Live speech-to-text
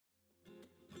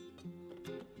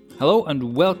Hello and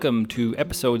welcome to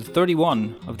episode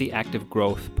 31 of the Active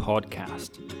Growth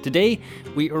Podcast. Today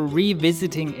we are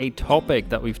revisiting a topic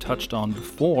that we've touched on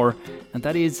before, and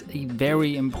that is a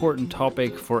very important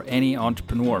topic for any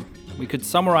entrepreneur. We could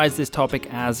summarize this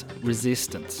topic as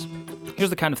resistance. Here's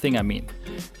the kind of thing I mean.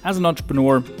 As an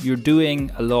entrepreneur, you're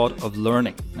doing a lot of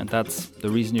learning, and that's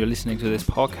the reason you're listening to this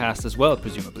podcast as well,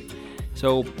 presumably.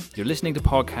 So you're listening to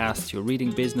podcasts, you're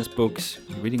reading business books,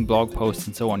 you're reading blog posts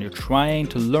and so on. You're trying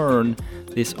to learn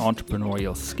this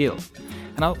entrepreneurial skill.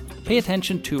 And I'll pay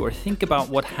attention to or think about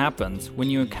what happens when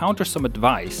you encounter some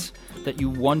advice that you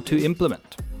want to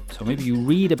implement. So maybe you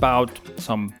read about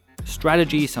some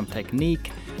strategy, some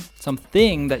technique,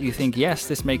 something that you think, yes,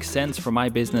 this makes sense for my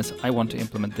business. I want to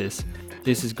implement this.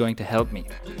 This is going to help me.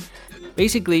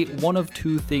 Basically, one of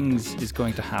two things is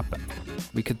going to happen.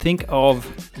 We could think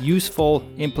of useful,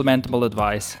 implementable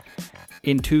advice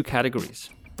in two categories.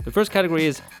 The first category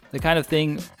is the kind of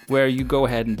thing where you go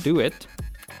ahead and do it.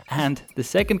 And the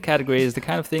second category is the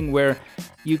kind of thing where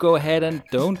you go ahead and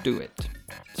don't do it.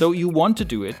 So you want to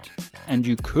do it, and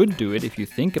you could do it if you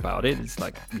think about it. It's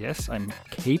like, yes, I'm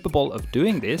capable of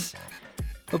doing this,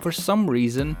 but for some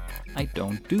reason, I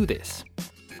don't do this.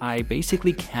 I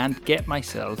basically can't get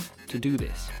myself to do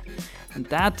this. And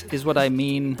that is what I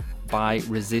mean by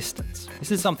resistance.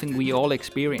 This is something we all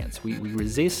experience. We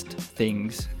resist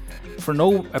things for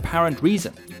no apparent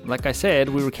reason. Like I said,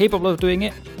 we were capable of doing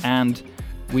it and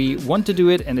we want to do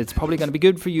it and it's probably going to be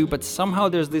good for you, but somehow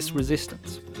there's this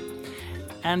resistance.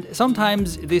 And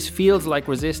sometimes this feels like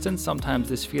resistance. Sometimes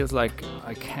this feels like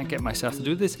I can't get myself to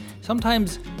do this.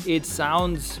 Sometimes it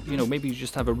sounds, maybe you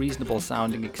just have a reasonable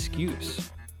sounding excuse.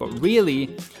 But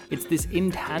really, it's this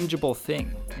intangible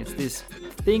thing. It's this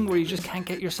thing where you just can't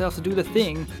get yourself to do the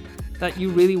thing that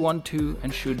you really want to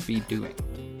and should be doing.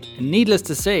 And needless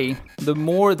to say, the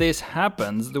more this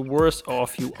happens, the worse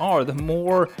off you are. The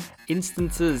more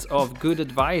instances of good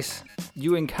advice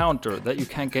you encounter that you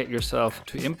can't get yourself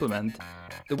to implement,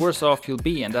 the worse off you'll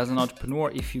be. And as an entrepreneur,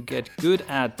 if you get good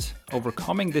at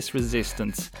overcoming this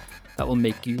resistance, that will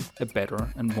make you a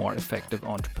better and more effective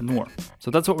entrepreneur. So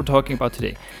that's what we're talking about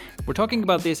today. We're talking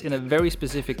about this in a very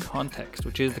specific context,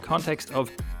 which is the context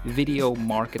of video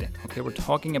marketing. Okay, we're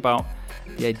talking about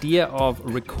the idea of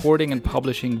recording and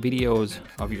publishing videos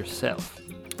of yourself.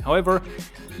 However,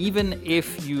 even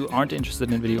if you aren't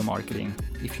interested in video marketing,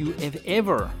 if you have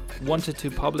ever wanted to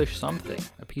publish something,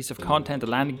 a piece of content, a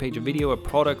landing page, a video, a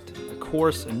product, a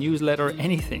course, a newsletter,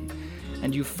 anything,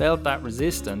 and you felt that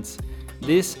resistance,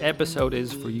 this episode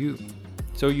is for you.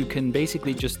 So you can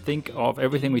basically just think of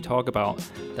everything we talk about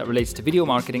that relates to video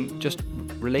marketing, just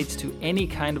relates to any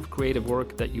kind of creative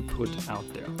work that you put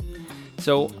out there.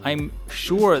 So I'm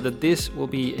sure that this will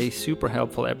be a super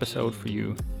helpful episode for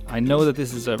you. I know that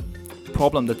this is a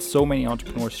problem that so many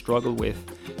entrepreneurs struggle with,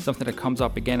 something that comes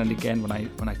up again and again when I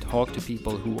talk to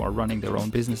people who are running their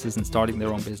own businesses and starting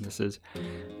their own businesses.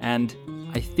 And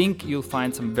I think you'll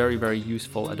find some very, very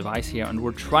useful advice here. And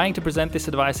we're trying to present this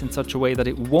advice in such a way that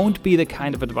it won't be the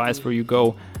kind of advice where you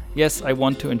go, yes, I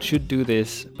want to and should do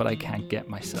this, but I can't get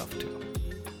myself to.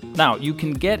 Now, you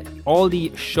can get all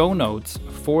the show notes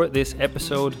for this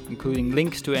episode, including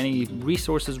links to any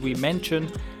resources we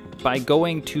mentioned, by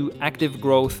going to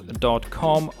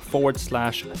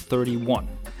activegrowth.com/31.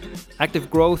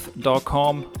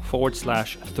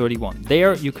 activegrowth.com/31.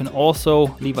 There you can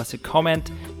also leave us a comment,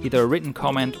 either a written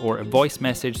comment or a voice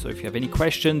message. So if you have any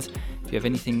questions, if you have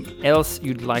anything else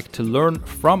you'd like to learn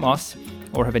from us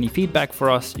or have any feedback for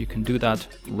us, you can do that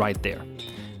right there.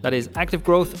 That is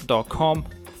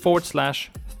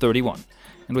activegrowth.com/31.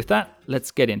 And with that,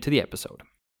 let's get into the episode.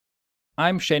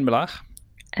 I'm Shane Melach.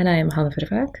 And I am Hanne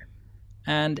Vervaak.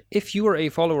 And if you are a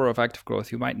follower of Active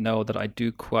Growth, you might know that I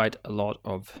do quite a lot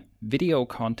of video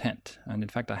content. And in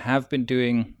fact, I have been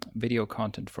doing video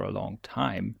content for a long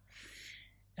time.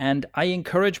 And I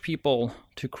encourage people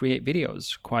to create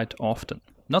videos quite often.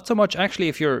 Not so much actually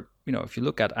if you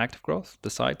look at Active Growth,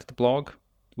 the site, the blog,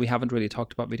 we haven't really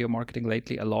talked about video marketing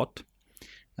lately a lot.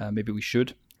 Maybe we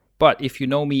should. But if you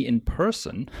know me in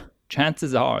person,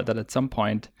 chances are that at some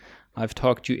point I've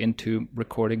talked you into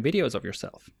recording videos of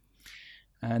yourself.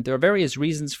 And there are various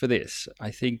reasons for this.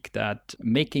 I think that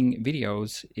making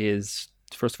videos is,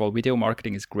 first of all, video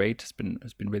marketing is great. It's been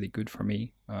really good for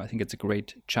me. I think it's a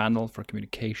great channel for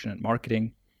communication and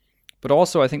marketing. But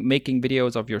also, I think making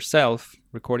videos of yourself,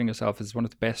 recording yourself, is one of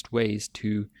the best ways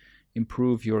to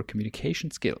improve your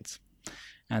communication skills.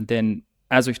 And then,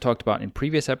 as we've talked about in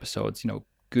previous episodes,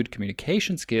 good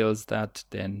communication skills that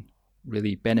then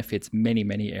really benefits many,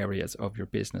 many areas of your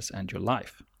business and your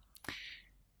life.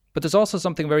 But there's also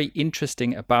something very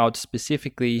interesting about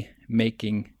specifically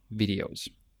making videos.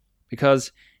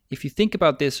 Because if you think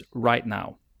about this right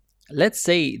now, let's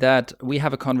say that we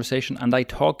have a conversation and I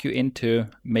talk you into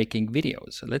making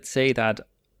videos. So let's say that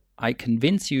I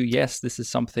convince you, yes, this is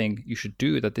something you should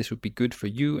do, that this would be good for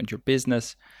you and your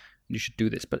business, and you should do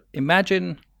this. But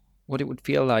imagine what it would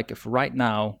feel like if right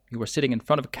now you were sitting in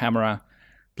front of a camera,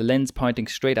 the lens pointing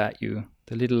straight at you,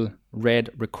 the little red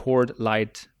record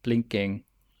light blinking,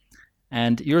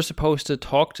 and you're supposed to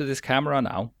talk to this camera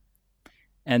now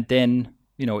and then,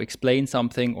 explain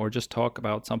something or just talk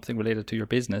about something related to your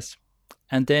business.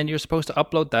 And then you're supposed to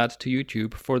upload that to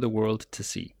YouTube for the world to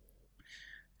see.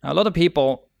 Now, a lot of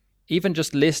people, even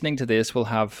just listening to this, will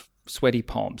have sweaty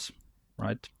palms,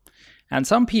 right? And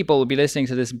some people will be listening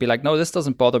to this and be like, no, this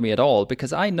doesn't bother me at all,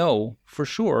 because I know for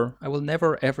sure I will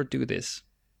never, ever do this.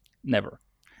 Never.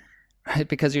 Right?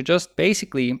 Because you're just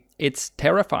basically, it's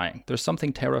terrifying. There's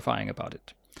something terrifying about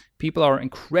it. People are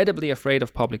incredibly afraid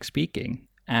of public speaking,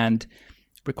 and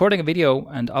recording a video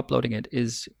and uploading it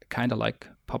is kind of like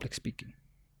public speaking.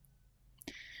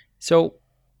 So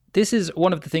this is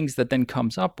one of the things that then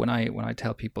comes up when I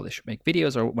tell people they should make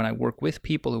videos, or when I work with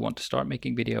people who want to start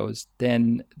making videos.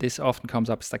 Then this often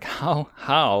comes up. It's like,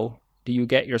 how do you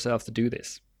get yourself to do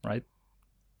this, right?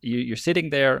 You're sitting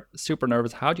there super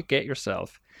nervous. How do you get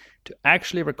yourself to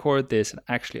actually record this and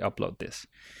actually upload this?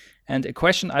 And a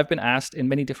question I've been asked in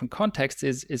many different contexts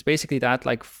is basically that,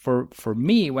 like, for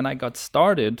me, when I got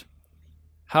started,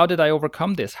 how did I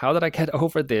overcome this? How did I get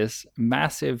over this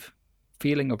massive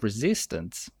feeling of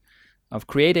resistance of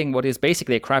creating what is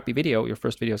basically a crappy video? Your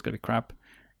first video is going to be crap,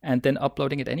 and then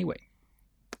uploading it anyway.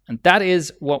 And that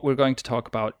is what we're going to talk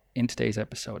about in today's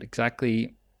episode.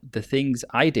 Exactly the things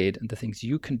I did and the things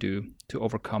you can do to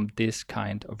overcome this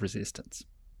kind of resistance.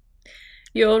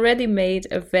 You already made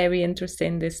a very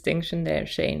interesting distinction there,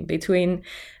 Shane, between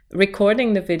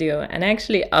recording the video and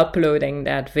actually uploading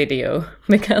that video,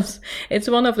 because it's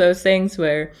one of those things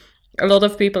where a lot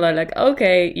of people are like,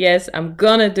 okay, yes, I'm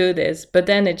gonna do this, but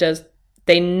then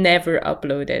they never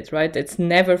upload it, right? It's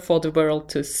never for the world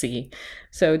to see.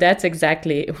 So that's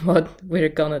exactly what we're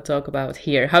gonna talk about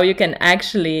here, how you can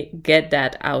actually get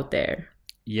that out there.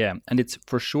 Yeah, and it's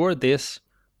for sure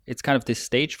it's kind of this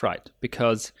stage fright,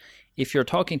 because if you're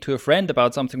talking to a friend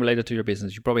about something related to your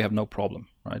business, you probably have no problem,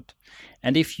 right?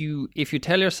 And if you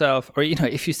tell yourself, or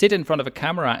if you sit in front of a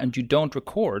camera and you don't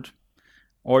record,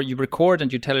 or you record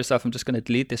and you tell yourself, I'm just going to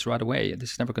delete this right away,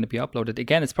 this is never going to be uploaded,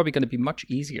 again, it's probably going to be much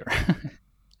easier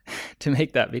to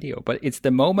make that video. But it's the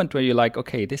moment where you're like,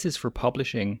 okay, this is for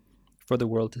publishing for the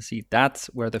world to see. That's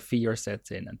where the fear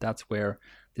sets in, and that's where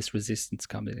this resistance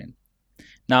comes in.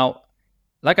 Now,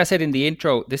 like I said in the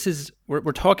intro,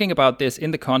 we're talking about this in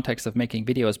the context of making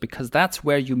videos, because that's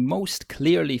where you most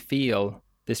clearly feel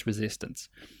this resistance.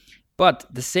 But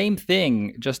the same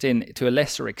thing, just to a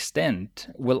lesser extent,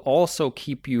 will also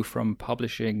keep you from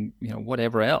publishing,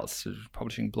 whatever else,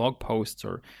 publishing blog posts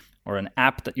or an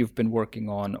app that you've been working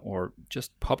on, or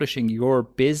just publishing your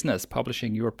business,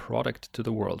 publishing your product to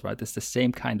the world, right? It's the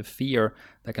same kind of fear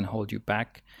that can hold you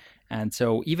back. And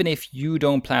so even if you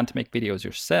don't plan to make videos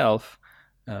yourself,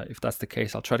 if that's the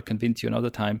case, I'll try to convince you another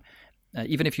time.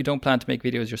 Even if you don't plan to make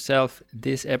videos yourself,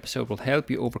 this episode will help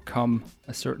you overcome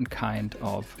a certain kind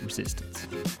of resistance.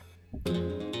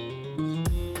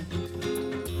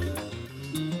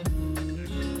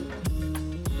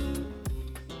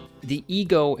 The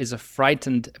ego is a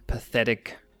frightened,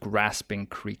 pathetic, grasping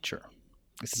creature.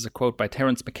 This is a quote by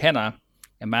Terence McKenna,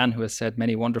 a man who has said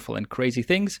many wonderful and crazy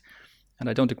things, and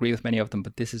I don't agree with many of them,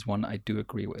 but this is one I do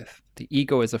agree with. The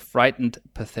ego is a frightened,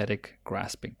 pathetic,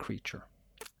 grasping creature.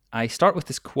 I start with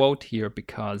this quote here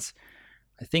because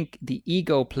I think the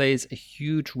ego plays a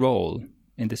huge role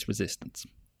in this resistance.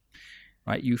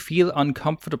 Right? You feel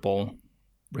uncomfortable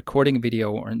recording a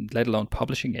video, or let alone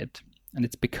publishing it, and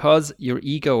it's because your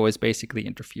ego is basically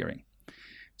interfering.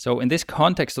 So in this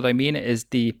context, what I mean is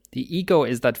the ego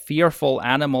is that fearful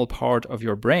animal part of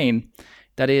your brain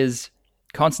that is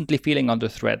constantly feeling under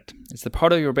threat. It's the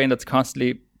part of your brain that's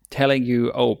constantly telling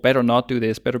you, oh, better not do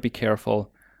this, better be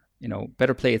careful,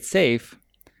 better play it safe.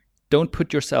 Don't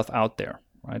put yourself out there,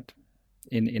 right?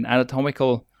 In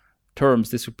anatomical terms,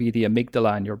 this would be the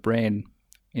amygdala in your brain,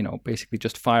 basically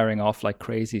just firing off like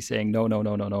crazy, saying, no,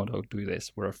 don't do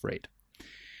this, we're afraid.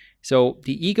 So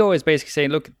the ego is basically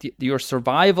saying, look, your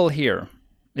survival here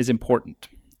is important.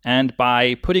 And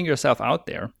by putting yourself out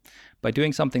there, by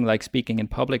doing something like speaking in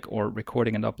public or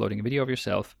recording and uploading a video of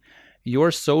yourself,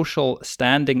 your social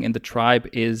standing in the tribe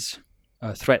is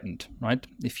threatened, right?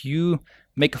 If you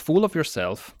make a fool of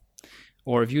yourself,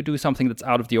 or if you do something that's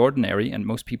out of the ordinary, and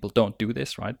most people don't do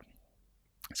this, right?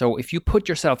 So if you put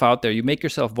yourself out there, you make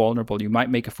yourself vulnerable, you might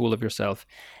make a fool of yourself.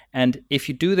 And if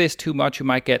you do this too much, you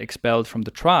might get expelled from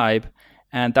the tribe.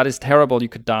 And that is terrible. You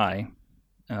could die.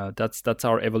 That's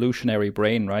our evolutionary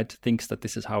brain, right? Thinks that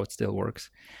this is how it still works.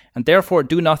 And therefore,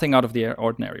 do nothing out of the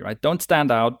ordinary, right? Don't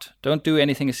stand out. Don't do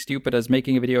anything as stupid as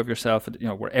making a video of yourself,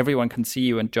 where everyone can see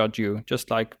you and judge you.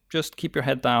 Just keep your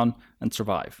head down and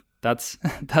survive. That's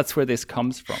where this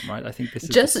comes from, right? I think this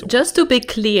is just to be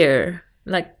clear.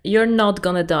 Like, you're not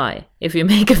gonna die if you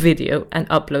make a video and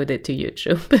upload it to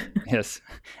YouTube. Yes.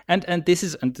 And this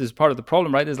is part of the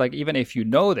problem, right? Is like, even if you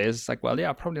know this, it's like, well, yeah,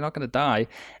 I'm probably not gonna die.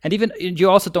 And even you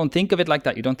also don't think of it like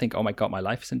that. You don't think, oh my God, my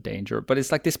life is in danger. But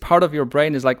it's like this part of your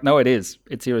brain is like, no, it is.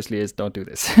 It seriously is. Don't do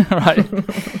this. Right?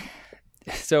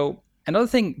 So another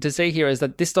thing to say here is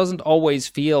that this doesn't always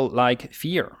feel like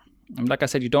fear. And like I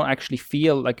said, you don't actually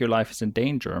feel like your life is in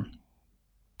danger.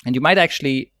 And you might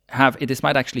actually this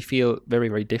might actually feel very,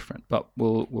 very different, but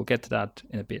we'll get to that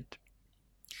in a bit.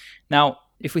 Now,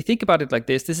 if we think about it like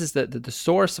this is the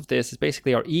source of this is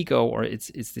basically our ego, or it's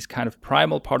this kind of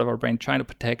primal part of our brain trying to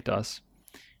protect us.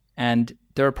 And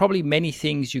there are probably many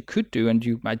things you could do and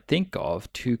you might think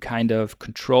of to kind of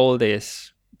control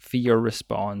this fear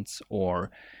response,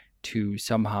 or to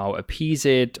somehow appease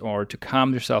it, or to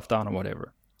calm yourself down, or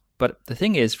whatever. But the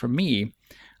thing is, for me,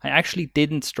 I actually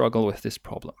didn't struggle with this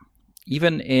problem.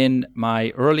 Even in my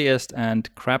earliest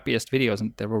and crappiest videos,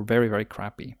 and they were very, very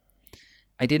crappy,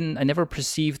 I never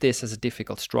perceived this as a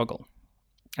difficult struggle.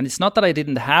 And it's not that I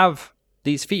didn't have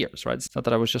these fears, right? It's not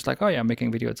that I was just like, oh yeah, I'm making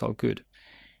a video, it's all good.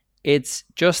 It's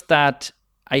just that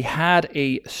I had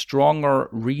a stronger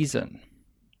reason.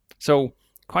 So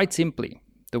quite simply,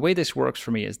 the way this works for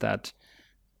me is that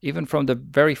even from the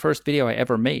very first video I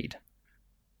ever made,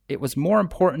 it was more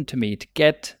important to me to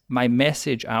get my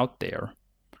message out there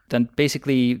than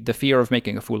basically the fear of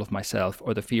making a fool of myself,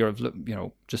 or the fear of,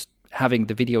 just having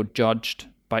the video judged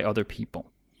by other people.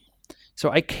 So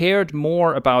I cared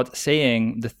more about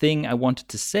saying the thing I wanted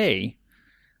to say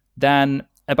than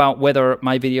about whether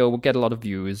my video would get a lot of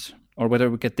views, or whether it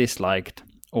would get disliked,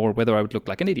 or whether I would look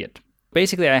like an idiot.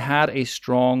 Basically, I had a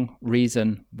strong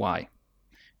reason why.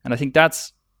 And I think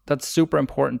that's super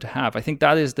important to have. I think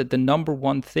that is the number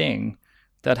one thing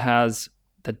that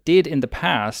did in the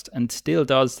past, and still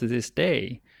does to this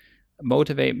day,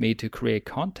 motivate me to create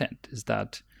content, is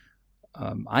that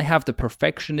I have the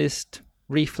perfectionist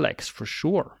reflex for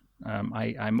sure.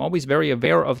 I'm always very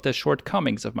aware of the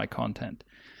shortcomings of my content.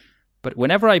 But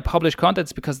whenever I publish content,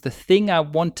 it's because the thing I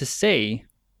want to say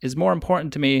is more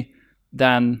important to me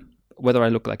than whether I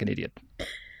look like an idiot.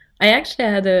 I actually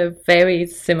had a very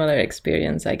similar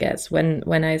experience, I guess,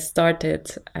 when I started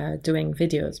doing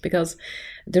videos, because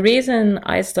the reason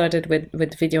I started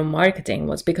with video marketing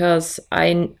was because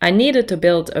I needed to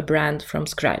build a brand from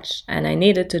scratch, and I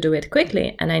needed to do it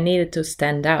quickly, and I needed to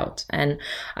stand out. And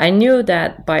I knew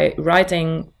that by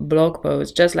writing blog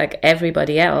posts, just like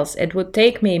everybody else, it would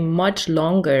take me much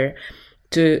longer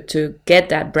to get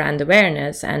that brand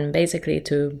awareness, and basically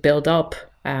to build up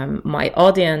my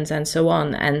audience and so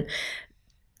on. And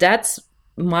that's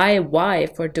my why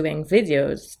for doing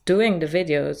videos. Doing the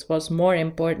videos was more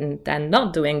important than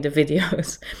not doing the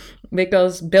videos,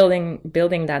 because building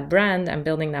that brand and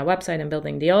building that website and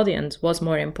building the audience was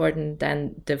more important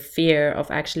than the fear of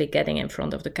actually getting in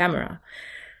front of the camera.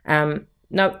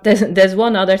 Now, there's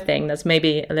one other thing that's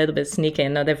maybe a little bit sneaky,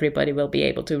 and not everybody will be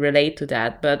able to relate to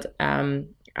that, but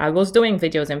I was doing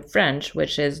videos in French,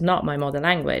 which is not my mother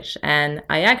language, and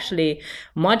I actually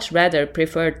much rather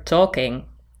preferred talking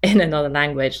in another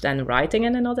language than writing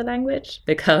in another language,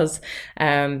 because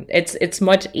it's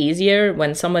much easier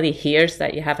when somebody hears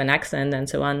that you have an accent and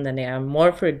so on, then they are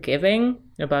more forgiving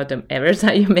about the errors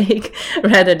that you make,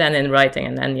 rather than in writing,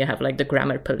 and then you have like the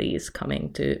grammar police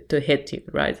coming to hit you,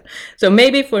 right? So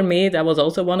maybe for me, that was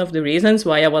also one of the reasons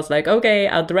why I was like, okay,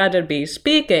 I'd rather be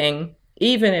speaking,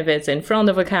 even if it's in front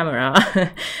of a camera,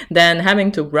 than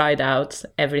having to write out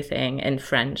everything in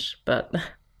French. But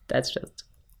that's just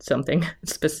something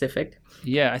specific.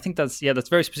 Yeah, I think that's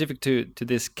very specific to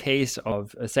this case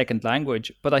of a second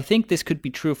language. But I think this could be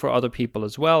true for other people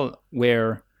as well,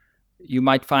 where you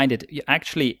might find it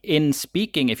actually in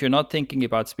speaking, if you're not thinking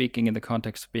about speaking in the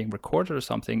context of being recorded or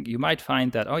something, you might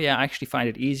find that, oh yeah, I actually find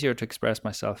it easier to express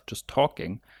myself just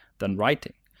talking than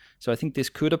writing. So I think this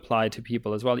could apply to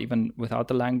people as well, even without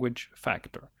the language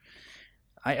factor.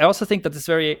 I also think that it's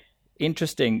very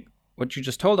interesting what you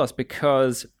just told us,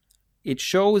 because it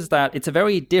shows that it's a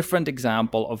very different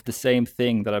example of the same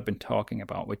thing that I've been talking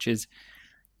about, which is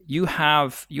you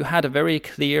had a very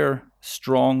clear,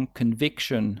 strong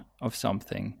conviction of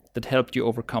something that helped you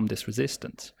overcome this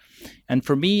resistance. And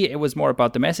for me, it was more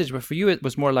about the message, but for you, it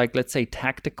was more like, let's say,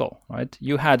 tactical, right?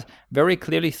 You had very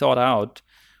clearly thought out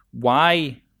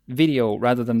why video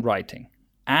rather than writing.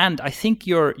 And I think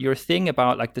your thing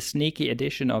about like the sneaky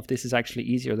addition of this is actually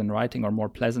easier than writing or more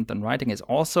pleasant than writing is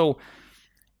also,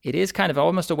 it is kind of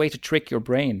almost a way to trick your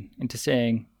brain into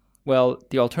saying, well,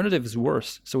 the alternative is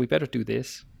worse, so we better do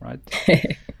this, right?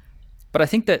 But I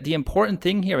think that the important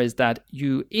thing here is that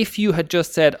if you had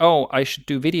just said, oh, I should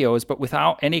do videos, but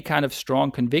without any kind of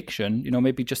strong conviction,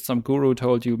 maybe just some guru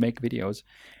told you make videos,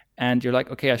 and you're like,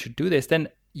 okay, I should do this, then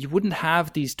you wouldn't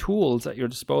have these tools at your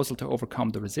disposal to overcome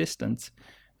the resistance.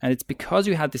 And it's because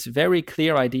you had this very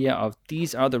clear idea of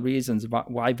these are the reasons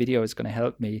why video is going to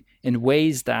help me in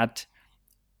ways that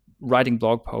writing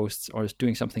blog posts or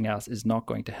doing something else is not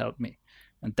going to help me.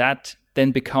 And that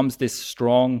then becomes this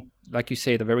strong, like you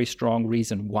say, the very strong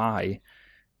reason why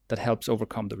that helps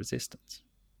overcome the resistance.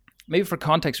 Maybe for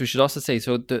context, we should also say,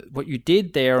 so what you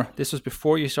did there, this was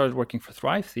before you started working for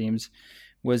Thrive Themes,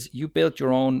 was you built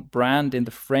your own brand in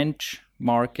the French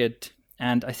market.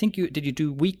 And I think you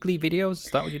do weekly videos?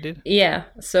 Is that what you did? Yeah.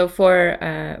 So for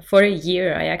a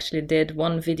year, I actually did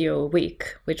one video a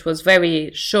week, which was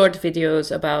very short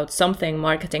videos about something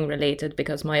marketing related,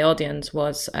 because my audience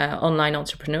was online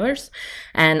entrepreneurs,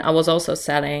 and I was also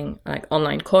selling like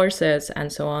online courses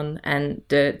and so on. And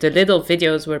the little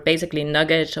videos were basically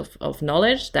nuggets of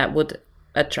knowledge that would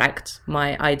attract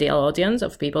my ideal audience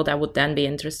of people that would then be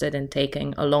interested in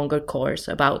taking a longer course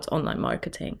about online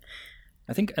marketing.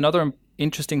 I think another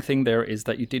interesting thing there is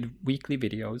that you did weekly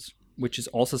videos, which is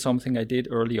also something I did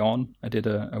early on. I did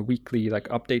a weekly like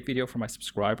update video for my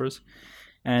subscribers.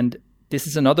 And this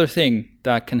is another thing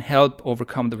that can help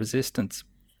overcome the resistance.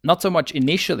 Not so much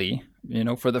initially,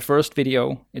 for the first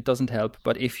video, it doesn't help.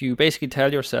 But if you basically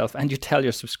tell yourself and you tell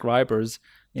your subscribers,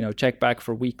 check back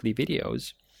for weekly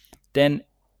videos, then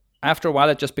after a while,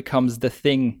 it just becomes the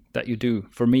thing that you do.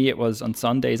 For me, it was on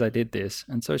Sundays I did this.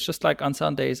 And so it's just like on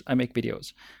Sundays, I make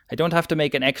videos. I don't have to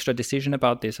make an extra decision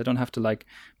about this. I don't have to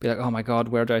be like, oh my God,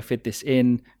 where do I fit this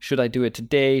in? Should I do it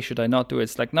today? Should I not do it?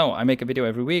 It's like, no, I make a video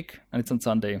every week and it's on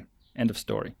Sunday. End of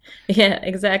story. Yeah,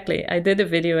 exactly. I did a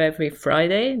video every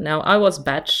Friday. Now, I was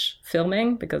batch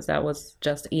filming because that was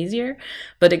just easier.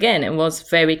 But again, it was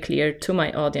very clear to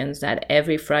my audience that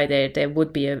every Friday there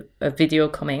would be a video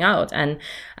coming out. And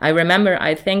I remember,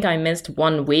 I think I missed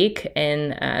 1 week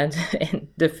in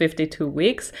the 52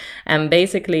 weeks. And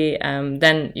basically,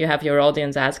 then you have your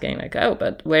audience asking like, oh,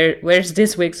 but where's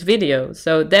this week's video?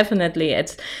 So definitely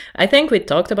I think we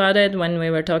talked about it when we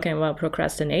were talking about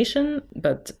procrastination,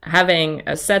 but having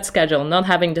a set schedule, not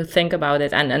having to think about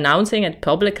it and announcing it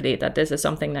publicly that this is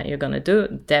something that you're going to do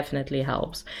definitely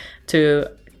helps to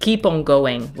keep on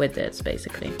going with this,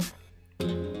 basically.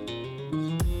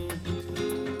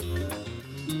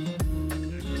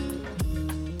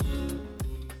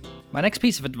 My next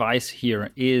piece of advice here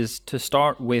is to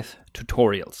start with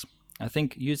tutorials. I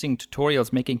think using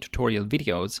tutorials, making tutorial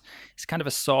videos is kind of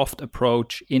a soft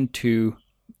approach into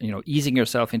easing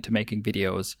yourself into making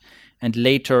videos, and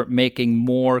later making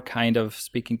more kind of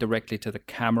speaking directly to the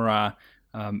camera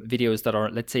videos that are,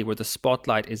 let's say, where the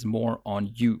spotlight is more on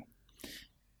you.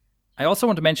 I also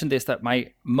want to mention this, that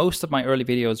most of my early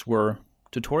videos were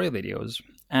tutorial videos.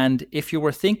 And if you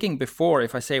were thinking before,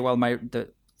 if I say, well,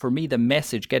 for me, the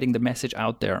message, getting the message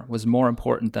out there was more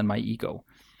important than my ego.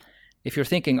 If you're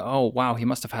thinking, oh, wow, he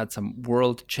must have had some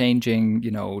world-changing,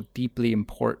 deeply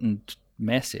important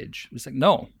message. It's like,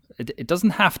 no, it doesn't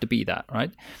have to be that,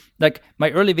 right? Like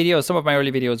some of my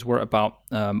early videos were about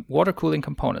water cooling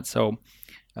components. So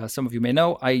some of you may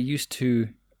know, I used to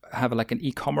have an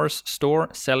e-commerce store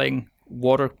selling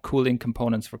water cooling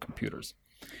components for computers.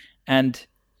 And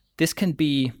this can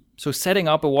be, so setting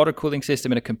up a water cooling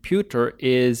system in a computer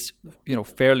is,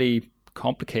 fairly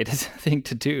complicated thing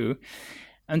to do.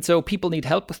 And so people need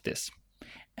help with this.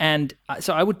 And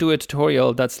so I would do a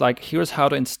tutorial that's like, here's how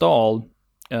to install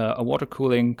a water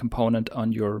cooling component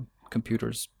on your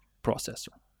computer's processor.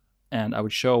 And I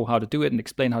would show how to do it and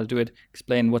explain how to do it,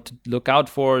 explain what to look out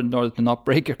for in order to not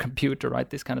break your computer, right?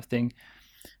 This kind of thing.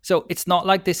 So it's not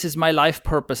like this is my life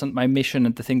purpose and my mission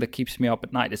and the thing that keeps me up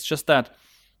at night. It's just that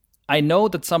I know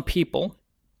that some people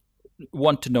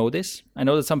want to know this. I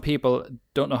know that some people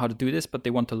don't know how to do this, but they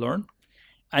want to learn.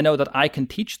 I know that I can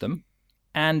teach them.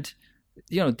 And,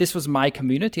 this was my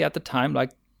community at the time.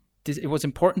 It was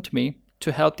important to me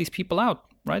to help these people out,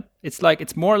 right?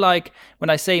 It's more like when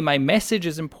I say my message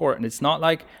is important, it's not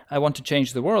like I want to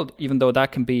change the world, even though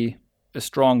that can be a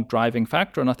strong driving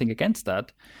factor, nothing against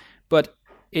that. But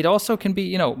it also can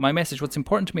be, my message, what's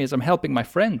important to me is I'm helping my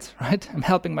friends, right? I'm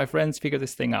helping my friends figure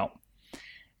this thing out.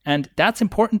 And that's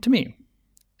important to me.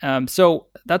 So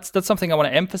that's something I want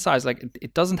to emphasize. Like,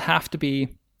 it doesn't have to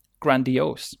be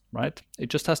grandiose, right? It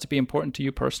just has to be important to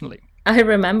you personally. I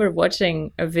remember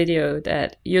watching a video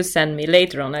that you sent me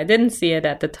later on. I didn't see it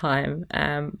at the time,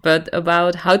 but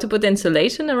about how to put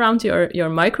insulation around your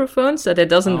microphone so that it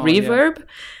doesn't reverb.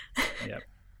 Yeah.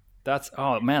 That's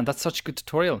such a good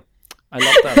tutorial. I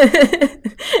love that.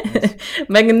 Yes.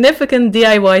 Magnificent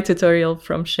DIY tutorial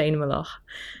from Shane Moloch.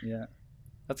 Yeah,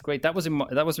 that's great. That was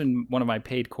in one of my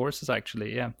paid courses,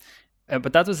 actually. Yeah.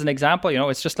 But that was an example,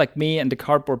 it's just like me and the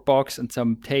cardboard box and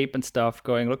some tape and stuff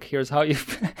going, look, here's how you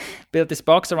build this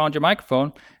box around your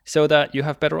microphone so that you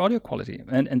have better audio quality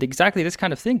and exactly this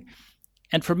kind of thing.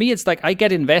 And for me, it's like I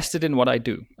get invested in what I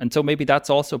do. And so maybe that's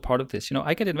also part of this.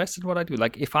 I get invested in what I do.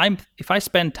 Like if I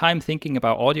spend time thinking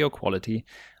about audio quality,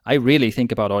 I really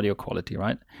think about audio quality,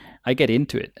 right? I get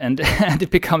into it and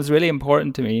it becomes really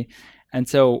important to me. And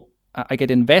so I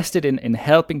get invested in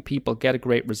helping people get a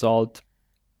great result.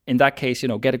 In that case,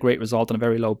 get a great result on a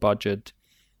very low budget.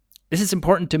 This is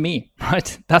important to me,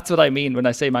 right? That's what I mean when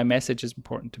I say my message is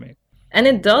important to me. And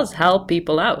it does help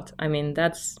people out. I mean,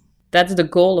 that's the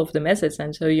goal of the message.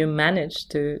 And so you manage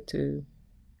to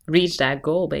reach that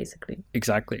goal, basically.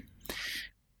 Exactly.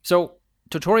 So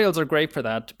tutorials are great for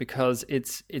that because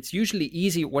it's usually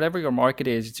easy, whatever your market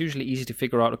is, it's usually easy to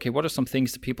figure out, okay, what are some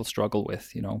things that people struggle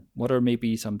with? What are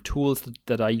maybe some tools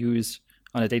that I use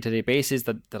on a day-to-day basis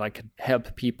that I can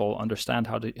help people understand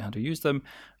how to use them?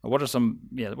 What are some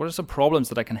problems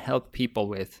that I can help people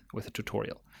with a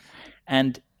tutorial?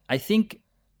 And I think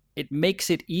it makes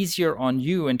it easier on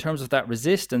you in terms of that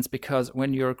resistance, because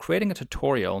when you're creating a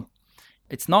tutorial,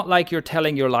 it's not like you're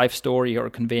telling your life story or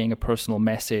conveying a personal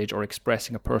message or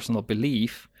expressing a personal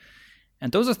belief.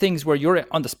 And those are things where you're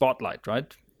on the spotlight,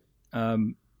 right?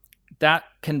 That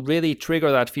can really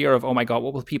trigger that fear of, oh my God,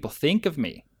 what will people think of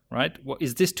me? Right?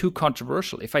 Is this too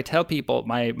controversial? If I tell people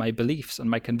my beliefs and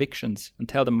my convictions and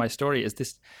tell them my story, is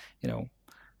this,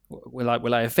 will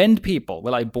I offend people?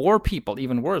 Will I bore people?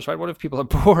 Even worse, right? What if people are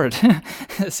bored?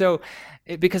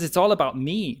 Because it's all about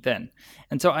me then.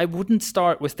 And so I wouldn't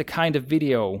start with the kind of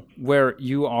video where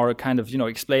you are kind of,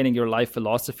 explaining your life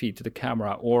philosophy to the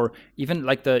camera, or even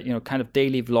like the, kind of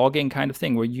daily vlogging kind of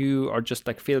thing where you are just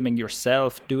like filming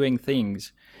yourself doing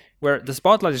things, where the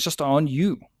spotlight is just on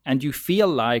you. And you feel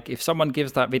like if someone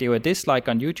gives that video a dislike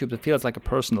on YouTube, it feels like a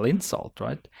personal insult,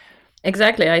 right?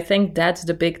 Exactly. I think that's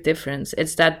the big difference.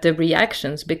 It's that the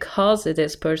reactions, because it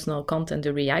is personal content,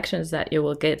 the reactions that you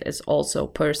will get is also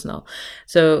personal.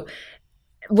 So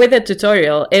with a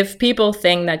tutorial, if people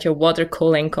think that your water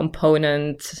cooling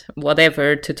component,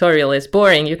 whatever tutorial is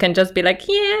boring, you can just be like,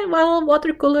 yeah, well,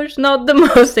 water cooler's not the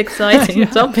most exciting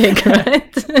topic,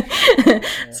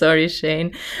 right? Sorry,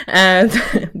 Shane.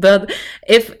 But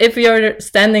if you're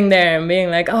standing there and being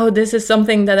like, oh, this is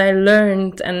something that I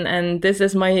learned and this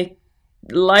is my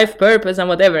life purpose and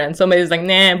whatever, and somebody's like,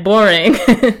 nah, boring.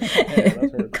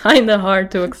 Kind of hard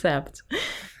to accept.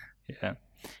 Yeah.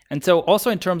 And so also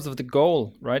in terms of the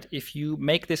goal, right? If you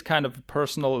make this kind of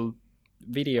personal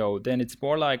video, then it's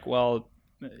more like, well,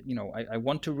 I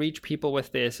want to reach people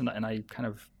with this, and I kind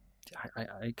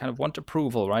of want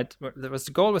approval, right? The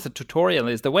goal with a tutorial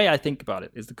is, the way I think about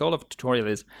it, is the goal of a tutorial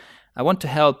is I want to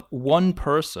help one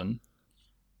person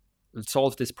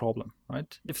solve this problem,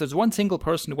 right? If there's one single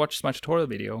person who watches my tutorial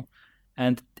video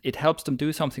and it helps them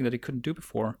do something that they couldn't do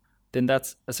before, then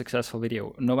that's a successful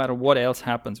video, no matter what else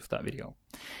happens with that video.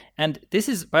 And this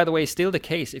is, by the way, still the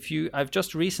case. I've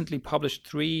just recently published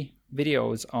 3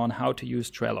 videos on how to use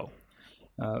Trello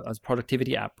as a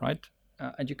productivity app, right?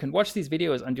 And you can watch these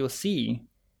videos and you'll see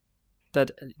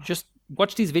that, just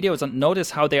watch these videos and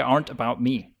notice how they aren't about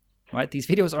me, right? These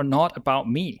videos are not about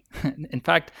me. In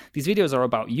fact, these videos are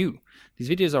about you. These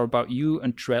videos are about you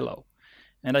and Trello.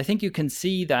 And I think you can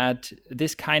see that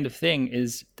this kind of thing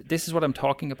this is what I'm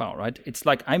talking about, right? It's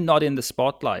like I'm not in the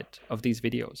spotlight of these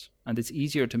videos, and it's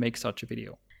easier to make such a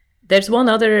video. There's one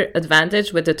other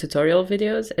advantage with the tutorial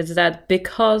videos, is that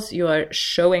because you are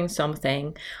showing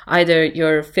something, either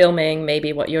you're filming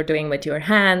maybe what you're doing with your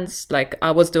hands, like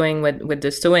I was doing with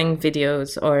the sewing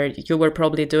videos, or you were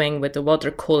probably doing with the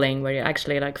water cooling, where you're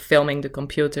actually like filming the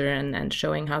computer and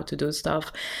showing how to do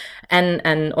stuff.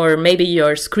 And or maybe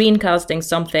you're screencasting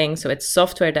something, so it's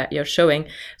software that you're showing.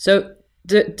 So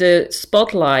the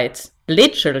spotlight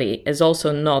literally is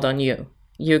also not on you.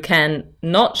 you can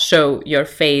not show your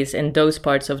face in those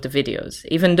parts of the videos,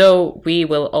 even though we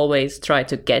will always try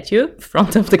to get you in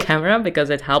front of the camera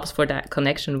because it helps for that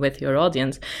connection with your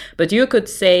audience. But you could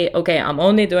say, okay, I'm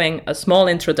only doing a small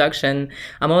introduction,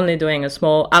 I'm only doing a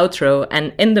small outro,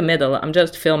 and in the middle, I'm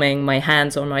just filming my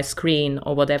hands on my screen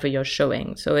or whatever you're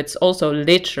showing. So it's also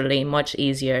literally much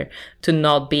easier to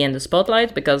not be in the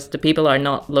spotlight because the people are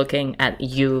not looking at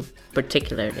you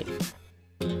particularly.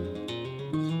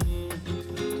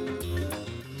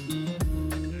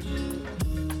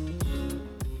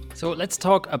 So let's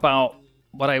talk about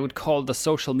what I would call the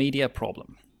social media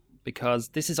problem, because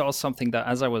this is also something that,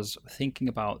 as I was thinking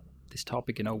about this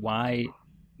topic, why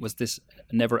was this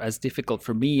never as difficult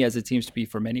for me as it seems to be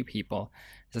for many people?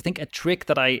 I think a trick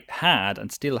that I had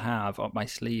and still have up my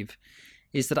sleeve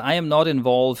is that I am not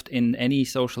involved in any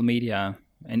social media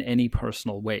in any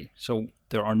personal way. So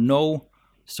there are no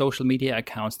social media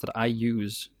accounts that I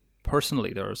use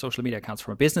personally. There are social media accounts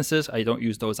for businesses. I don't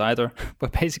use those either.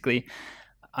 But basically,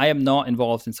 I am not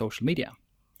involved in social media.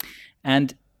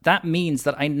 And that means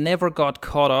that I never got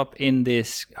caught up in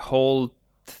this whole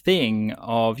thing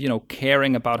of,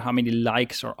 caring about how many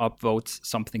likes or upvotes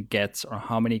something gets or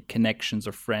how many connections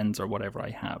or friends or whatever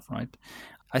I have, right?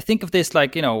 I think of this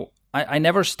like, I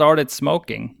never started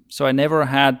smoking, so I never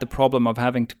had the problem of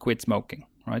having to quit smoking,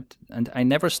 right? And I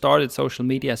never started social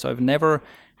media, so I've never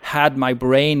had my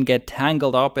brain get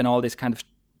tangled up in all this kind of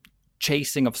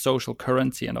chasing of social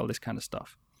currency and all this kind of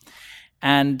stuff.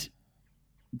 And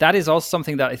that is also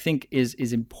something that I think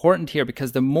is important here,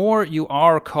 because the more you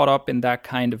are caught up in that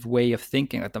kind of way of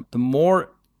thinking, like the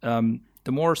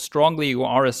more strongly you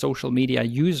are a social media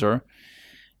user,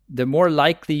 the more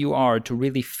likely you are to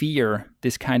really fear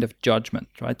this kind of judgment,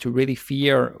 right? To really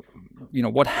fear,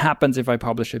 what happens if I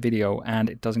publish a video and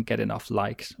it doesn't get enough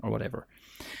likes or whatever.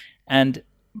 And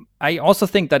I also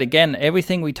think that, again,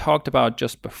 everything we talked about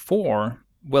just before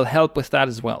will help with that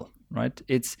as well, right?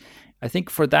 I think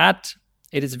for that,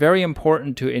 it is very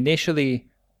important to initially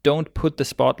don't put the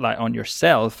spotlight on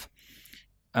yourself,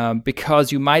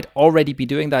 because you might already be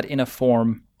doing that in a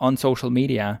form on social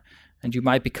media, and you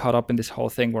might be caught up in this whole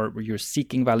thing where you're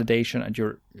seeking validation and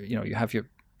you have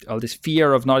all this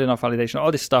fear of not enough validation,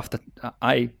 all this stuff that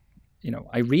I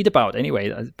read about anyway.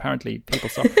 Apparently people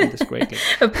suffer from this greatly.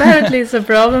 Apparently it's a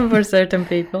problem for certain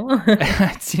people.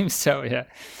 It seems so, yeah.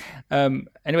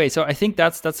 Anyway, so I think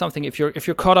that's something, if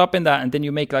you're caught up in that and then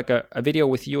you make like a video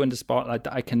with you in the spotlight,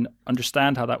 I can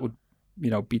understand how that would,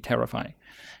 be terrifying.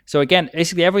 So again,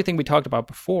 basically everything we talked about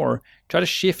before, try to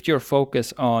shift your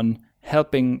focus on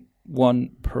helping one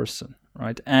person,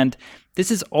 right? And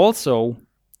this is also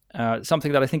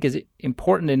something that I think is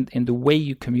important in the way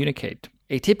you communicate.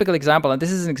 A typical example, and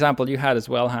this is an example you had as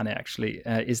well, Hannah, actually,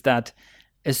 is that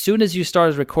as soon as you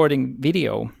started recording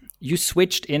video, you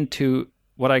switched into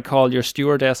what I call your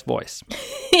stewardess voice,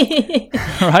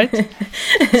 right?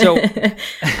 So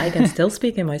I can still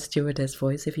speak in my stewardess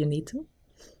voice if you need to.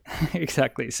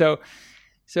 Exactly. So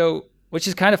which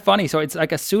is kind of funny. So it's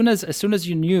like as soon as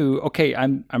you knew, okay,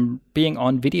 I'm being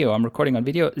on video, I'm recording on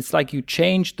video, it's like you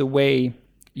change the way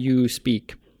you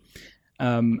speak,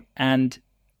 and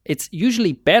it's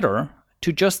usually better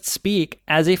to just speak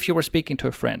as if you were speaking to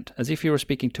a friend, as if you were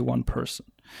speaking to one person.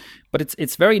 But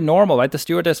it's very normal, right? The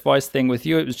stewardess voice thing with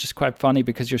you, it was just quite funny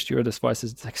because your stewardess voice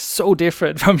is like so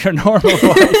different from your normal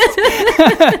voice.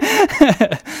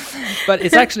 But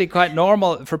it's actually quite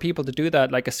normal for people to do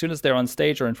that. Like as soon as they're on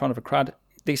stage or in front of a crowd,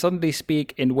 they suddenly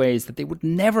speak in ways that they would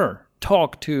never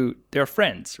talk to their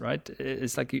friends, right?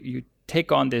 It's like you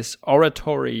take on this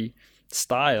oratory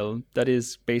style that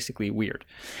is basically weird.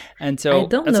 And so I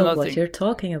don't know what you're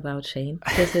talking about, Shane.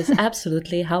 This is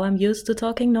absolutely how I'm used to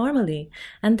talking normally.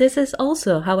 And this is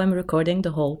also how I'm recording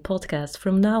the whole podcast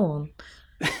from now on.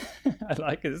 I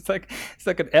like it. It's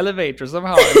like an elevator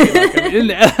somehow. I feel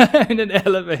like I'm in an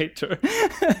elevator.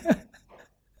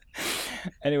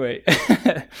 Anyway.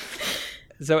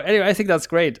 So anyway, I think that's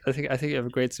great. I think you have a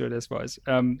great stewardess voice.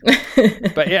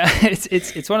 But yeah,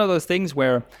 it's one of those things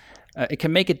where it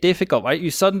can make it difficult, right?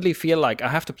 You suddenly feel like I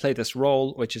have to play this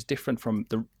role, which is different from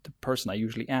the person I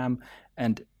usually am,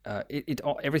 and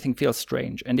everything feels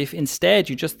strange. And if instead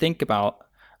you just think about,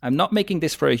 I'm not making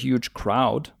this for a huge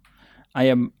crowd. I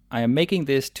am making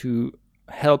this to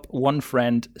help one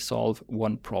friend solve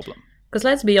one problem. Because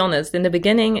let's be honest, in the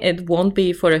beginning, it won't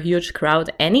be for a huge crowd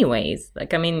anyways.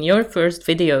 Like, I mean, your first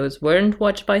videos weren't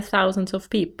watched by thousands of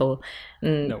people.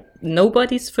 No.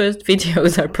 Nobody's first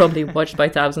videos are probably watched by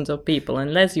thousands of people,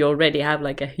 unless you already have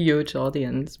like a huge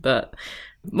audience. But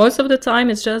most of the time,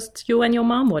 it's just you and your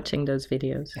mom watching those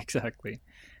videos. Exactly.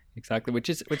 exactly. Which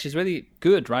is really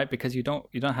good, right? Because you don't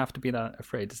have to be that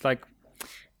afraid. It's like,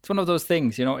 it's one of those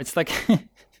things, you know. It's like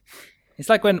it's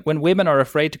like when women are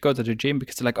afraid to go to the gym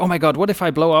because they're like, oh my God, what if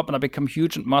I blow up and I become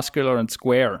huge and muscular and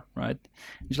square, right?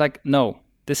 It's like, no,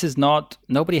 this is not.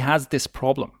 Nobody has this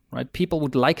problem, right? People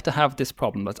would like to have this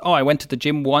problem. That's, oh, I went to the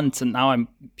gym once and now I'm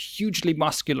hugely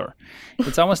muscular.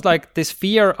 It's almost like this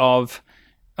fear of,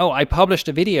 oh, I published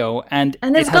a video and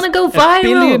it's going to go viral.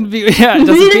 Billion views. Yeah, it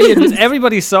does a billion views.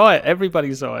 Everybody saw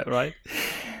it, right?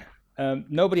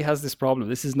 Nobody has this problem.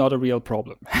 This is not a real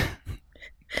problem.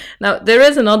 Now, there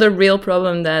is another real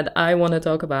problem that I want to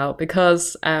talk about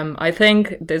because I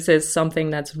think this is something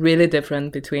that's really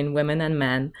different between women and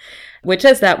men, which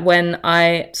is that when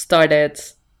I started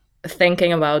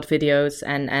thinking about videos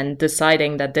and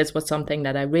deciding that this was something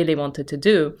that I really wanted to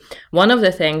do, one of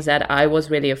the things that I was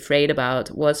really afraid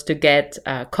about was to get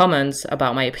comments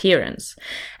about my appearance.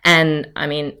 And I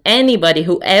mean, anybody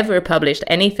who ever published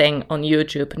anything on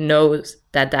YouTube knows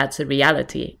that that's a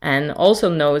reality, and also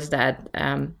knows that,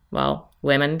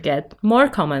 women get more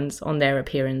comments on their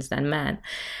appearance than men.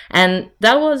 And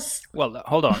that was... Well,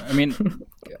 hold on. I mean,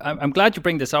 I'm glad you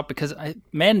bring this up because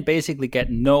men basically get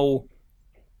no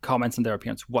comments on their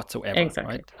appearance whatsoever.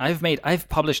 Exactly. Right? I've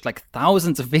published like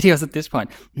thousands of videos at this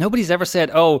point. Nobody's ever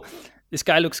said, oh, this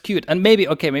guy looks cute. And maybe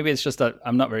it's just that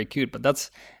I'm not very cute, but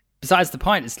that's besides the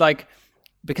point. It's like,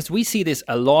 because we see this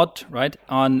a lot, right?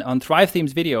 On Thrive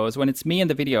Themes videos, when it's me in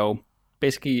the video,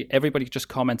 basically everybody just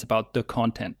comments about the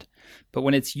content. But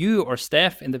when it's you or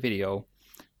Steph in the video,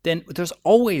 then there's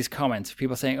always comments of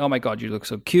people saying, oh my God, you look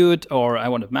so cute, or I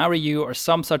want to marry you, or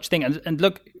some such thing. And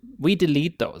look, we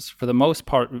delete those for the most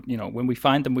part. You know, when we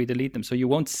find them, we delete them. So you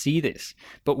won't see this,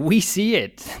 but we see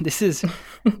it. This is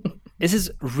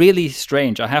really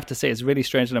strange. I have to say it's really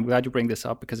strange. And I'm glad you bring this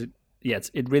up because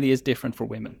it really is different for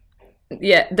women.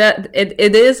 Yeah, that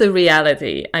it is a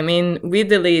reality. I mean, we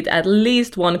delete at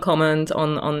least one comment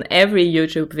on every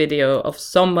YouTube video of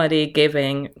somebody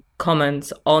giving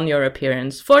comments on your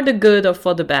appearance for the good or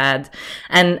for the bad,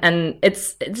 and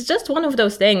it's just one of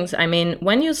those things. I mean,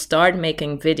 when you start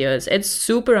making videos, it's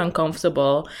super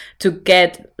uncomfortable to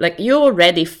get, like, you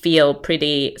already feel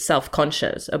pretty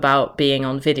self-conscious about being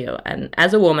on video, and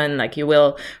as a woman, like, you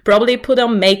will probably put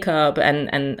on makeup,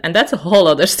 and that's a whole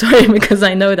other story because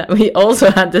I know that we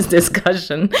also had this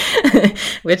discussion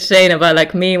with Shane about,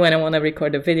 like, me when I want to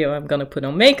record a video, I'm gonna put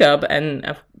on makeup,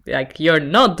 and like, you're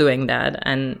not doing that.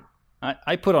 And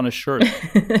I put on a shirt.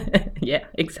 Yeah,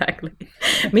 exactly.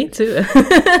 Me too.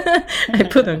 I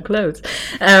put on clothes.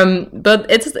 But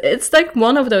it's like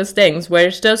one of those things where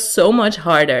it's just so much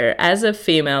harder as a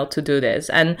female to do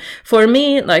this. And for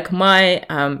me, like, my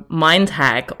mind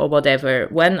hack or whatever,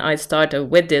 when I started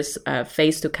with this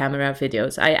face-to-camera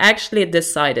videos, I actually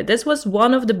decided, this was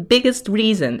one of the biggest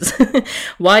reasons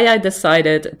why I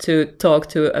decided to talk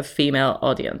to a female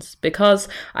audience. Because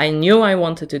I knew I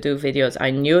wanted to do videos. I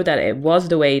knew that it was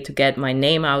the way to get my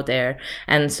name out there.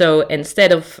 And so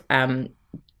instead of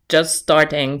just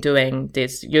starting doing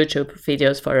these YouTube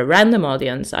videos for a random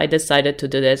audience, I decided to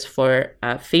do this for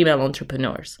female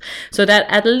entrepreneurs. So that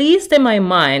at least in my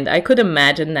mind, I could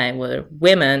imagine that were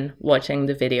women watching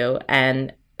the video,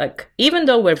 and, like, even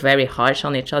though we're very harsh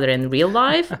on each other in real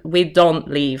life, we don't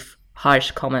leave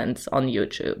harsh comments on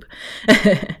YouTube.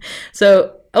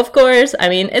 So, of course, I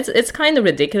mean, it's kind of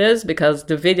ridiculous because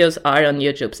the videos are on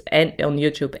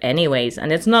YouTube anyways,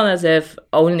 and it's not as if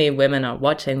only women are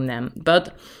watching them.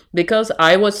 But because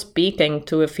I was speaking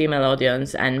to a female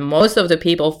audience and most of the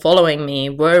people following me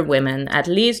were women, at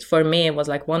least for me, it was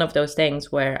like one of those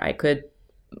things where I could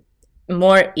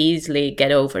more easily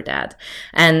get over that.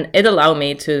 And it allowed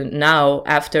me to now,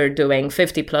 after doing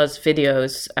 50 plus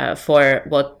videos for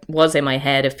what was in my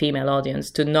head a female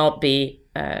audience, to not be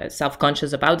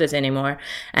self-conscious about this anymore,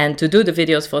 and to do the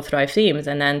videos for Thrive Themes,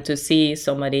 and then to see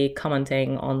somebody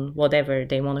commenting on whatever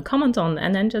they want to comment on,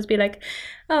 and then just be like,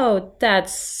 oh,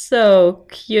 that's so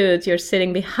cute, you're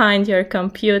sitting behind your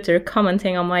computer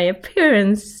commenting on my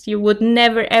appearance, you would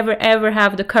never ever ever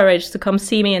have the courage to come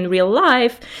see me in real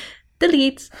life.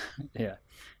 Delete.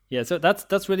 Yeah, so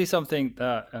that's really something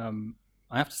that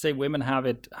I have to say women have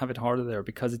it harder there,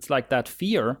 because it's like that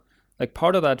fear, like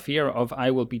part of that fear of I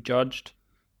will be judged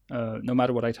no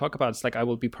matter what I talk about. It's like I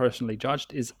will be personally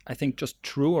judged is, I think, just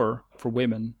truer for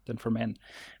women than for men.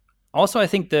 Also, I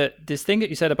think that this thing that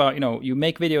you said about, you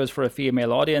make videos for a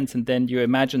female audience and then you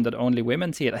imagine that only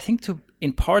women see it. I think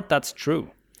in part that's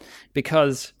true,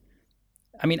 because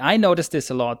I mean, I noticed this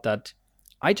a lot, that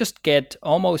I just get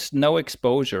almost no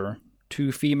exposure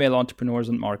to female entrepreneurs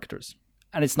and marketers.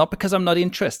 And it's not because I'm not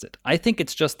interested. I think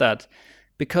it's just that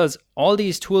because all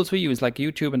these tools we use, like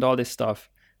YouTube and all this stuff,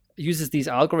 uses these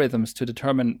algorithms to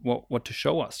determine what to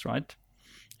show us, right?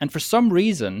 And for some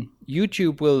reason,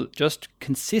 YouTube will just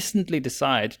consistently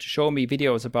decide to show me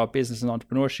videos about business and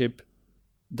entrepreneurship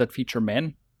that feature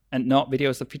men and not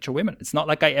videos that feature women. It's not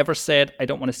like I ever said, I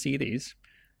don't want to see these.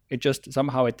 It just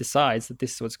somehow it decides that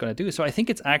this is what it's going to do. So I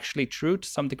think it's actually true to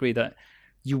some degree that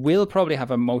you will probably have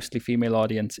a mostly female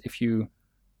audience if you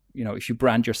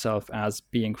brand yourself as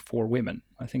being for women.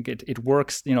 I think it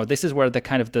works. This is where the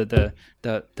kind of the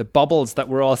bubbles that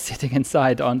we're all sitting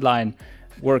inside online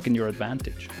work in your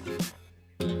advantage.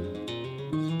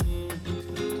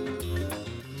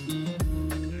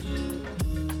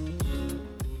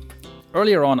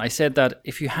 Earlier on, I said that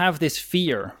if you have this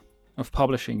fear of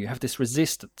publishing, you have this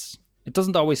resistance. It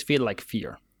doesn't always feel like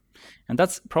fear. And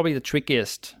that's probably the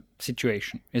trickiest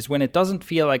situation, is when it doesn't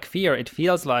feel like fear, it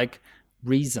feels like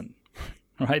reason,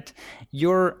 right?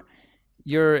 You're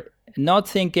not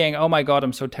thinking, oh my God,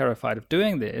 I'm so terrified of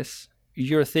doing this.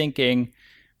 You're thinking,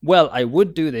 well, I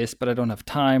would do this, but I don't have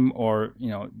time, or,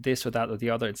 this or that or the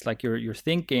other. It's like you're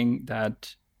thinking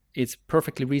that it's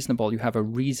perfectly reasonable. You have a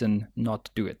reason not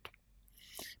to do it.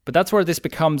 But that's where this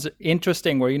becomes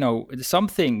interesting, where, some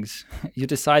things you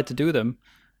decide to do them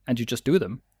and you just do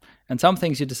them. And some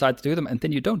things you decide to do them and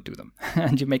then you don't do them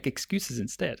and you make excuses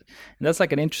instead. And that's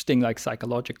like an interesting,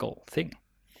 psychological thing.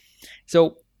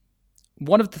 So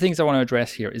one of the things I want to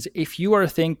address here is if you are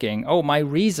thinking, oh, my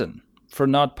reason for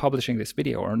not publishing this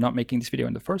video or not making this video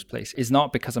in the first place is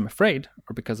not because I'm afraid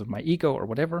or because of my ego or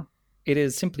whatever. It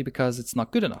is simply because it's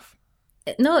not good enough.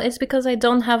 No, it's because I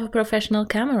don't have a professional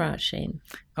camera, Shane.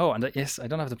 Oh, and yes, I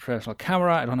don't have the professional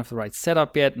camera. I don't have the right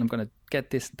setup yet. And I'm going to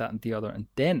get this, that, and the other. And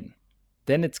then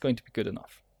it's going to be good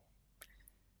enough.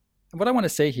 And what I want to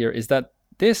say here is that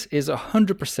this is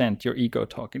 100% your ego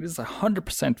talking. This is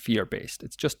 100% fear-based.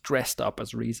 It's just dressed up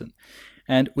as reason.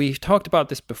 And we've talked about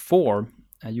this before.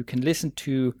 You can listen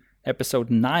to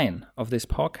episode 9 of this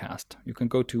podcast. You can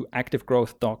go to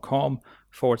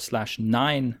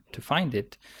activegrowth.com/9 to find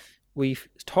it. We've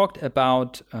talked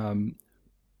about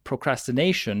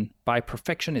procrastination by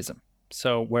perfectionism.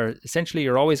 So where essentially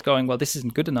you're always going, well, this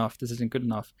isn't good enough. This isn't good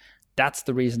enough. That's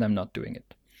the reason I'm not doing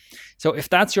it. So if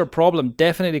that's your problem,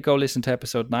 definitely go listen to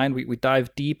episode 9. We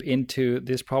dive deep into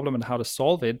this problem and how to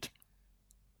solve it.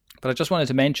 But I just wanted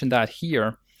to mention that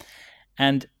here.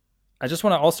 And I just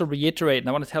want to also reiterate, and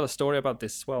I want to tell a story about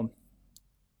this as well,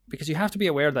 because you have to be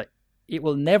aware that it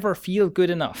will never feel good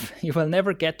enough. You will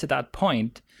never get to that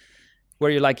point where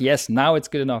you're like, yes, now it's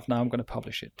good enough. Now I'm going to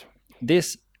publish it.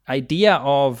 This idea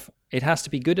of it has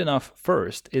to be good enough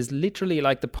first is literally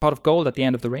like the pot of gold at the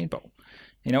end of the rainbow.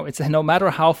 It's no matter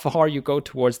how far you go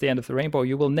towards the end of the rainbow,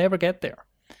 you will never get there.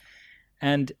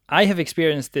 And I have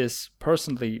experienced this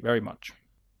personally very much.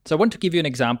 So I want to give you an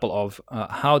example of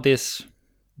how this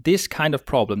kind of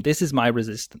problem, this is my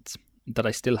resistance that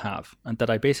I still have and that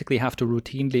I basically have to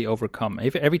routinely overcome.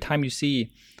 Every time you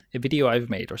see a video I've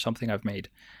made or something I've made,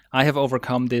 I have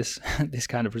overcome this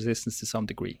kind of resistance to some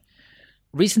degree.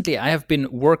 Recently, I have been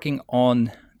working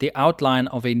on the outline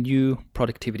of a new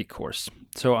productivity course.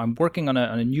 So I'm working on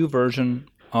a new version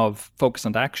of Focus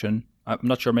and Action. I'm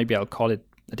not sure, maybe I'll call it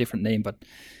a different name, but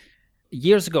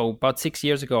years ago, about 6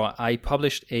 years ago, I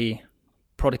published a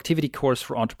productivity course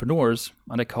for entrepreneurs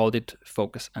and I called it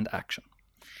Focus and Action.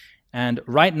 And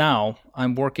right now,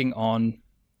 I'm working on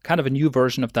kind of a new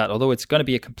version of that, although it's going to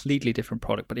be a completely different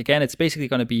product. But again, it's basically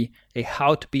going to be a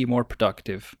how to be more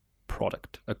productive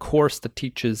product, a course that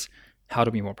teaches how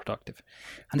to be more productive.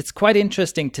 And it's quite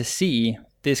interesting to see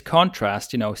this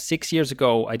contrast. 6 years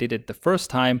ago, I did it the first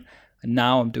time, and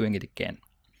now I'm doing it again.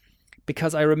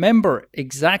 Because I remember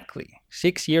exactly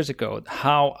 6 years ago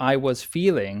how I was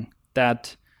feeling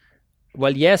that,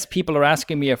 well, yes, people are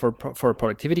asking me for a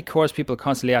productivity course. People are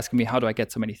constantly asking me, how do I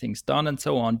get so many things done and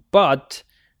so on. But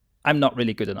I'm not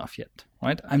really good enough yet,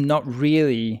 right? I'm not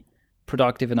really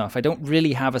productive enough. I don't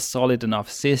really have a solid enough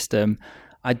system.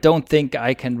 I don't think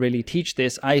I can really teach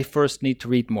this. I first need to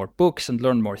read more books and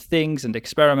learn more things and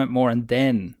experiment more, and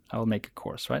then I'll make a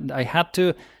course, right? And I had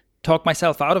to talk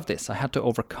myself out of this. I had to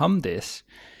overcome this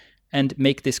and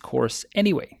make this course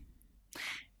anyway.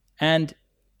 And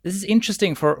this is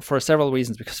interesting for several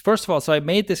reasons, because first of all, so I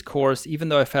made this course even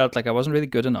though I felt like I wasn't really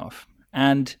good enough.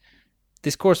 And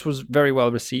this course was very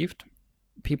well received.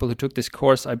 People who took this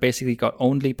course, I basically got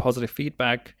only positive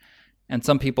feedback. And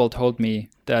some people told me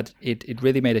that it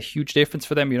really made a huge difference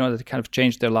for them, that it kind of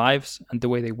changed their lives and the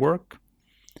way they work.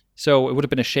 So it would have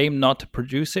been a shame not to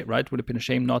produce it, right? It would have been a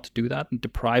shame not to do that and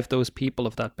deprive those people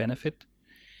of that benefit.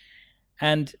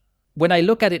 And when I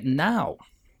look at it now,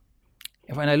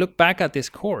 when I look back at this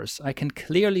course, I can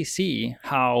clearly see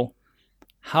how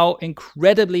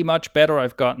incredibly much better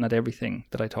I've gotten at everything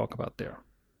that I talk about there.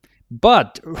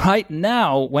 But right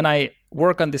now, when I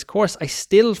work on this course, I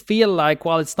still feel like,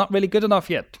 well, it's not really good enough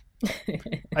yet.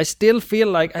 I still feel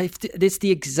like it's the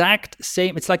exact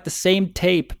same. It's like the same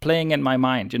tape playing in my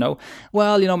mind,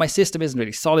 Well, my system isn't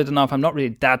really solid enough. I'm not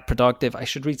really that productive. I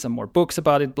should read some more books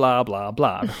about it, blah, blah,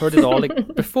 blah. I've heard it all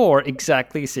before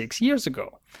exactly 6 years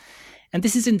ago. And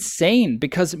this is insane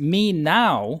because me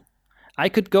now, I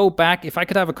could go back. If I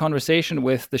could have a conversation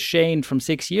with the Shane from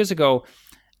 6 years ago,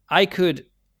 I could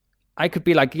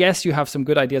be like, yes, you have some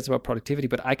good ideas about productivity,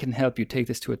 but I can help you take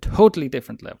this to a totally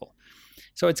different level.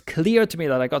 So it's clear to me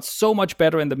that I got so much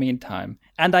better in the meantime.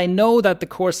 And I know that the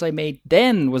course I made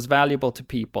then was valuable to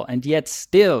people. And yet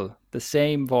still the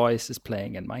same voice is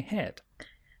playing in my head.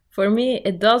 For me,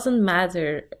 it doesn't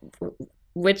matter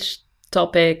which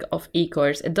topic of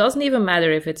e-course. It doesn't even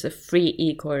matter if it's a free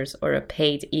e-course or a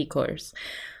paid e-course.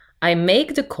 I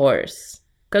make the course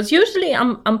because usually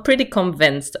I'm pretty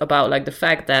convinced about like the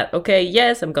fact that, okay,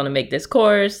 yes, I'm going to make this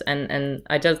course and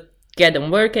I just get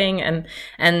them working.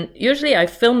 And usually I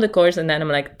film the course and then I'm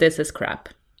like, this is crap.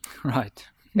 Right.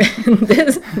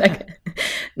 This, like,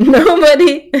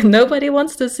 nobody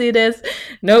wants to see this.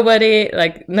 Nobody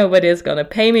is gonna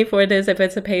pay me for this if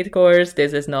it's a paid course.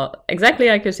 This is not exactly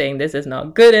like you're saying. This is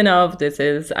not good enough.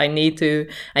 I need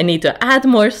to add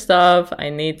more stuff. I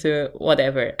need to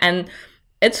whatever. And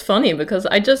it's funny because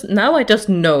I just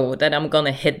know that I'm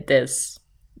gonna hit this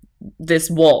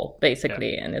wall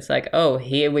basically, and it's like, oh,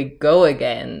 here we go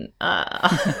again.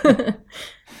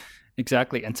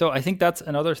 Exactly. And so I think that's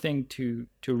another thing to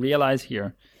realize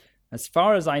here. As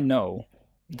far as I know,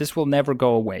 this will never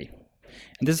go away.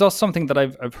 And this is also something that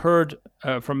I've heard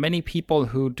from many people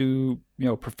who do,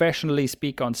 professionally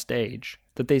speak on stage,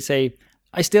 that they say,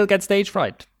 I still get stage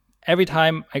fright. Every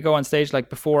time I go on stage, like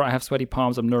before, I have sweaty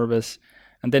palms, I'm nervous.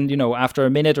 And then, after a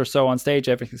minute or so on stage,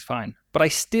 everything's fine. But I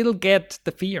still get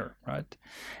the fear, right?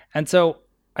 And so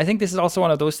I think this is also one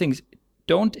of those things.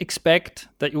 Don't expect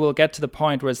that you will get to the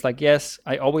point where it's like, yes,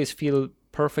 I always feel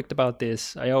perfect about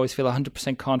this. I always feel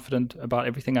 100% confident about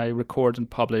everything I record and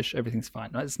publish. Everything's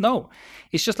fine. No,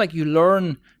 it's just like you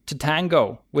learn to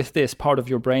tango with this part of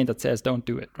your brain that says, don't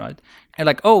do it, right? And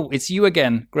like, oh, it's you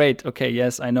again. Great. Okay.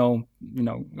 Yes, I know,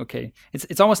 okay.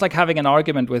 It's almost like having an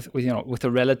argument with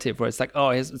a relative where it's like, oh,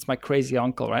 it's my crazy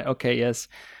uncle, right? Okay. Yes.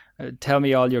 Tell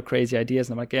me all your crazy ideas.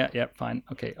 And I'm like, yeah, fine.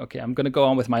 Okay. I'm going to go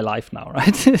on with my life now,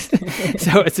 right?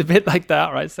 So it's a bit like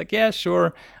that, right? It's like, yeah,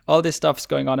 sure. All this stuff's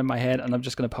going on in my head and I'm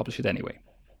just going to publish it anyway.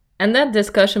 And that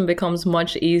discussion becomes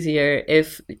much easier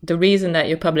if the reason that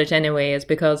you publish anyway is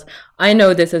because I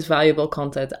know this is valuable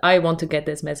content. I want to get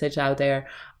this message out there.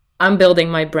 I'm building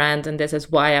my brand and this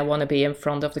is why I want to be in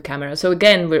front of the camera. So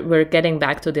again, we're getting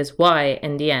back to this why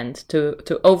in the end,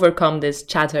 to overcome this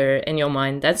chatter in your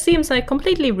mind that seems like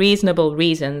completely reasonable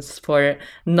reasons for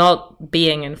not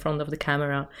being in front of the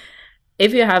camera.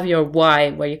 If you have your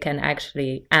why where you can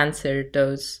actually answer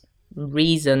those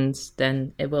reasons,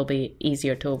 then it will be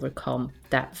easier to overcome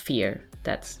that fear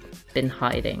that's been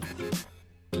hiding.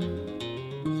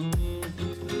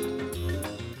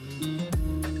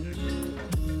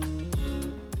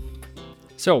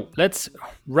 So let's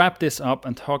wrap this up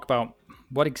and talk about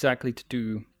what exactly to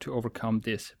do to overcome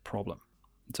this problem.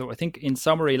 So I think in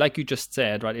summary, like you just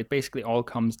said, right, it basically all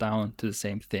comes down to the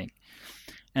same thing.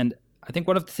 And I think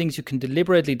one of the things you can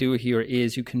deliberately do here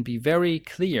is you can be very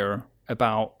clear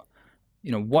about,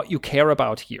 what you care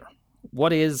about here.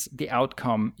 What is the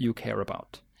outcome you care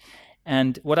about?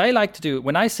 And what I like to do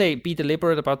when I say be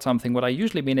deliberate about something, what I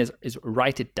usually mean is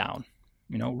write it down.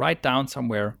 Write down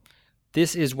somewhere.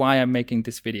 This is why I'm making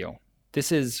this video.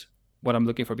 This is what I'm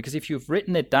looking for. Because if you've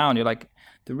written it down, you're like,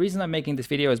 the reason I'm making this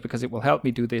video is because it will help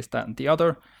me do this, that, and the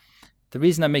other. The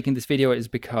reason I'm making this video is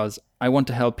because I want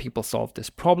to help people solve this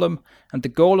problem. And the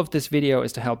goal of this video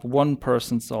is to help one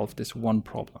person solve this one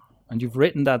problem. And you've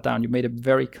written that down. You made it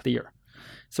very clear.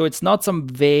 So it's not some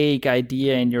vague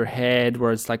idea in your head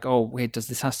where it's like, oh, wait, does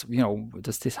this have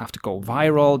to go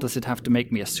viral? Does it have to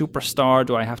make me a superstar?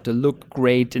 Do I have to look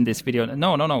great in this video?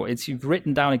 No. It's you've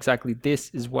written down exactly this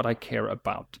is what I care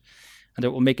about. And it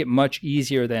will make it much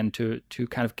easier then to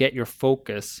kind of get your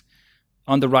focus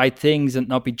on the right things and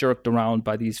not be jerked around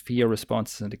by these fear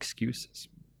responses and excuses.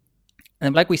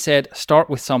 And like we said, start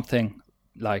with something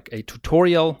like a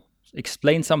tutorial.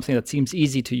 Explain something that seems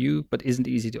easy to you but isn't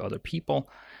easy to other people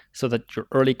so that your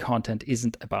early content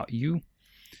isn't about you.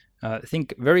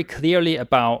 Think very clearly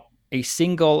about a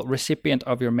single recipient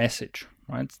of your message,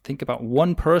 right? Think about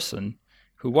one person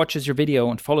who watches your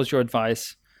video and follows your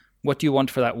advice what do you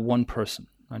want for that one person?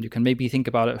 And you can maybe think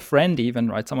about a friend even,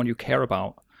 right? Someone you care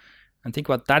about. And think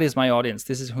about, that is my audience.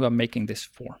 This is who I'm making this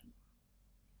for.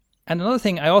 And another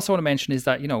thing I also want to mention is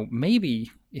that,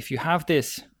 maybe if you have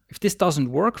this, if this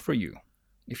doesn't work for you,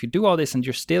 if you do all this and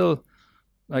you're still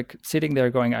like sitting there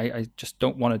going, I just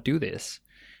don't want to do this,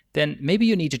 then maybe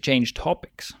you need to change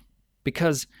topics.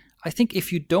 Because I think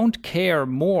if you don't care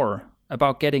more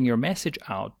about getting your message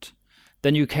out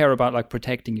than you care about like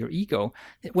protecting your ego,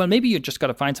 well, maybe you just got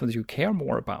to find something you care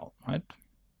more about, right?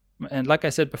 And like I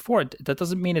said before, that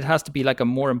doesn't mean it has to be like a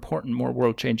more important, more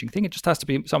world-changing thing. It just has to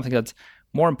be something that's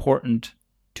more important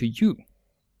to you.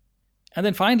 And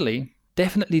then finally,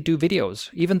 definitely do videos.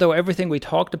 Even though everything we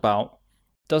talked about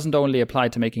doesn't only apply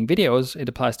to making videos, it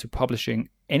applies to publishing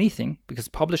anything, because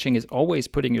publishing is always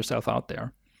putting yourself out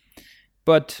there.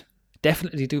 But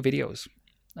definitely do videos.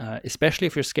 Especially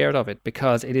if you're scared of it,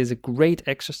 because it is a great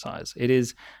exercise. It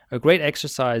is a great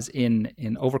exercise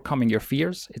in overcoming your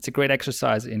fears. It's a great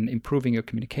exercise in improving your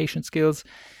communication skills.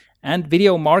 And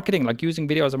video marketing, like using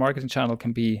video as a marketing channel,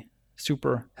 can be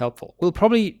super helpful. We'll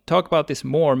probably talk about this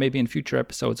more maybe in future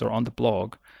episodes or on the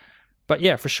blog. But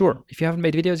yeah, for sure, if you haven't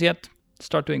made videos yet,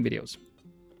 start doing videos.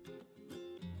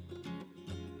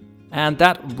 And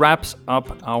that wraps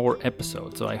up our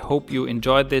episode. So I hope you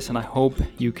enjoyed this, and I hope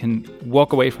you can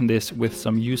walk away from this with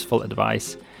some useful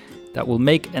advice that will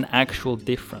make an actual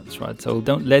difference, right? So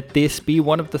don't let this be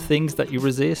one of the things that you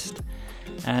resist.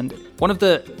 And one of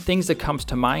the things that comes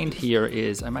to mind here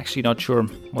is, I'm actually not sure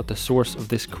what the source of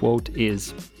this quote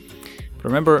is. But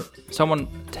remember someone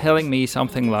telling me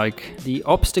something like, the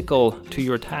obstacle to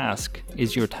your task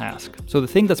is your task. So the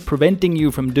thing that's preventing you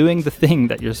from doing the thing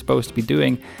that you're supposed to be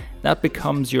doing, that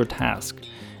becomes your task.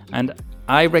 And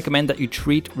I recommend that you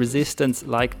treat resistance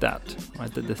like that,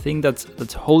 right? The thing that's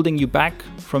holding you back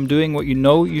from doing what you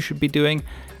know you should be doing,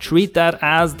 treat that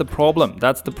as the problem.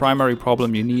 That's the primary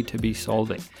problem you need to be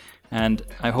solving. And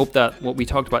I hope that what we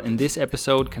talked about in this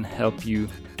episode can help you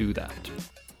do that.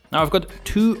 Now, I've got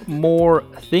two more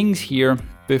things here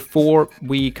before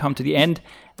we come to the end.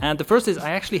 And the first is,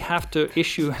 I actually have to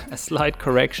issue a slight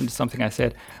correction to something I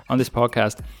said on this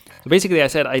podcast. So basically, I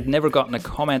said I'd never gotten a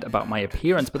comment about my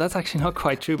appearance, but that's actually not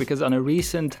quite true, because on a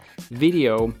recent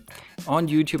video on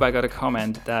YouTube, I got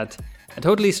a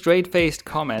totally straight-faced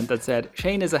comment that said,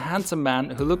 Shane is a handsome man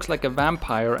who looks like a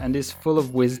vampire and is full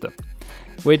of wisdom,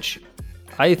 which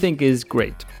I think is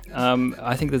great.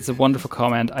 I think that's a wonderful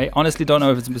comment. I honestly don't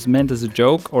know if it was meant as a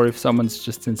joke or if someone's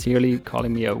just sincerely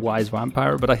calling me a wise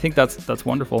vampire, but I think that's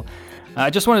wonderful. I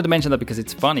just wanted to mention that because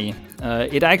it's funny.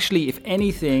 It actually, if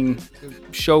anything,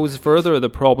 shows further the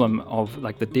problem of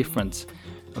like the difference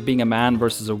of being a man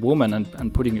versus a woman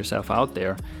and putting yourself out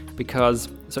there. Because,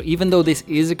 so even though this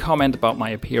is a comment about my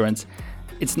appearance,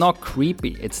 it's not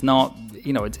creepy. It's not,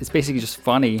 it's basically just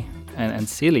funny and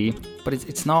silly, but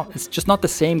it's just not the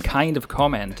same kind of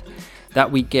comment that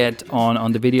we get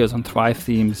on the videos on Thrive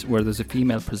Themes where there's a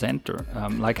female presenter.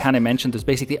 Like Hannah mentioned, there's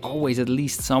basically always at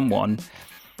least someone.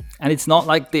 And it's not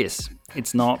like this.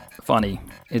 It's not funny.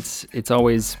 It's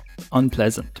always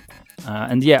unpleasant.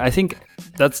 And yeah, I think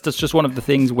that's just one of the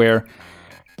things where,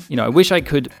 I wish I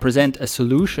could present a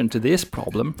solution to this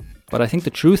problem. But I think the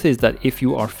truth is that if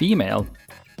you are female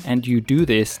and you do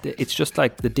this, it's just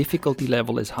like the difficulty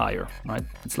level is higher, right?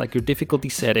 It's like your difficulty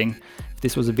setting. If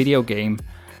this was a video game,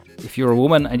 if you're a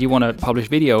woman and you want to publish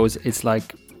videos, it's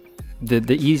like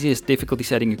the easiest difficulty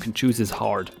setting you can choose is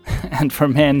hard. And for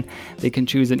men, they can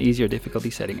choose an easier difficulty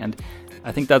setting. And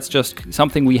I think that's just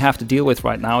something we have to deal with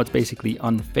right now. It's basically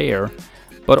unfair.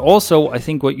 But also, I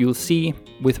think what you'll see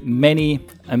with many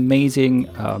amazing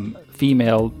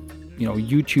female,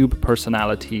 YouTube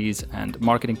personalities and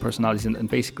marketing personalities and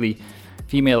basically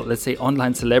female, let's say,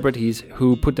 online celebrities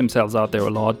who put themselves out there a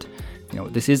lot.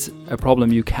 This is a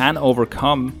problem you can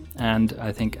overcome, and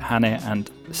I think Hannah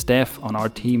and Steph on our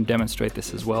team demonstrate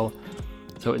this as well.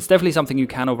 So it's definitely something you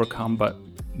can overcome, but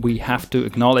we have to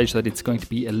acknowledge that it's going to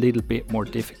be a little bit more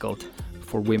difficult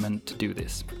for women to do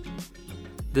this.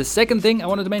 The second thing I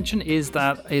wanted to mention is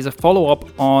a follow-up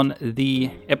on the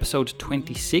episode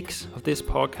 26 of this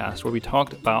podcast, where we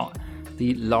talked about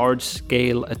the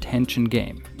large-scale attention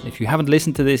game. If you haven't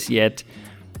listened to this yet,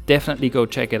 definitely go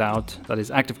check it out. That is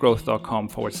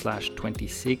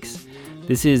activegrowth.com/26.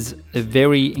 This is a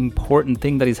very important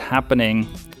thing that is happening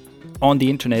on the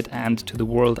internet and to the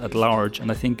world at large.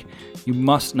 And I think you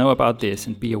must know about this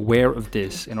and be aware of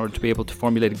this in order to be able to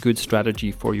formulate a good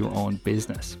strategy for your own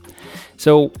business.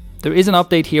 So there is an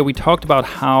update here. We talked about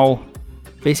how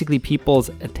basically people's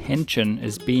attention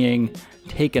is being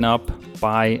taken up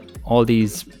by all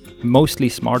these mostly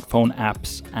smartphone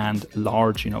apps and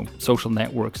large, social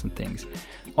networks and things.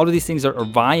 All of these things are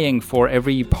vying for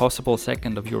every possible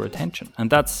second of your attention. And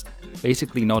that's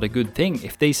basically not a good thing.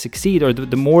 If they succeed, or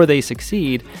the more they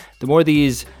succeed, the more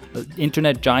these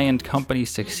internet giant companies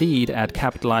succeed at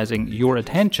capitalizing your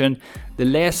attention, the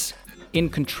less in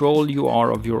control you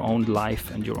are of your own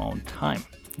life and your own time.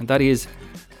 And that is,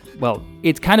 well,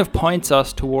 it kind of points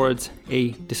us towards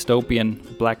a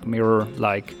dystopian Black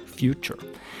Mirror-like future.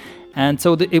 And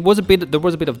so there was a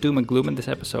bit of doom and gloom in this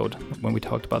episode when we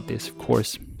talked about this, of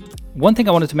course. One thing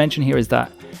I wanted to mention here is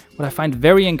that what I find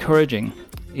very encouraging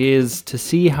is to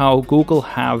see how Google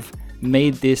have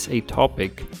made this a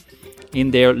topic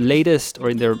in their latest, or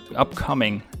in their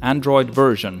upcoming Android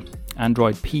version,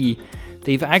 Android P.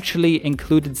 They've actually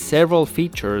included several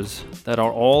features that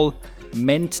are all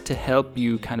meant to help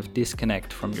you kind of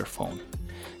disconnect from your phone.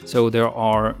 So there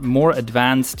are more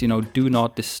advanced, do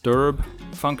not disturb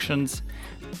functions.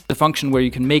 The function where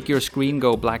you can make your screen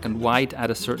go black and white at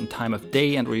a certain time of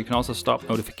day, and where you can also stop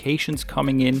notifications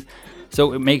coming in.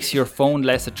 So it makes your phone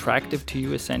less attractive to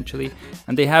you, essentially.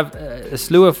 And they have a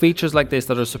slew of features like this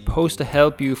that are supposed to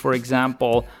help you, for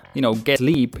example, get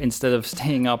sleep instead of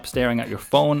staying up staring at your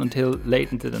phone until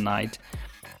late into the night.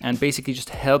 And basically just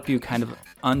help you kind of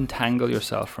untangle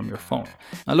yourself from your phone.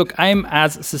 Now look, I'm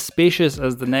as suspicious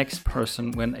as the next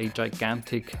person when a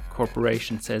gigantic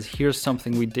corporation says, here's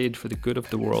something we did for the good of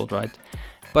the world, right?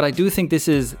 But I do think this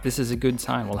is a good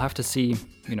sign. We'll have to see,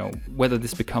 whether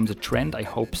this becomes a trend. I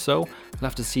hope so. We'll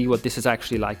have to see what this is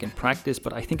actually like in practice.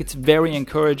 But I think it's very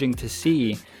encouraging to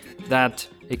see that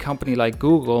a company like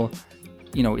Google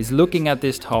is looking at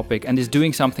this topic and is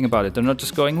doing something about it. They're not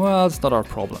just going, well, it's not our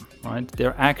problem, right?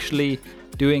 They're actually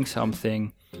doing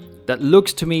something that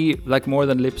looks to me like more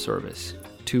than lip service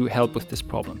to help with this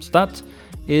problem. So that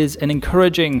is an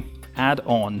encouraging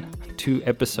add-on to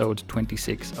episode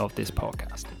 26 of this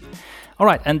podcast. All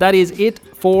right, and that is it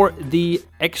for the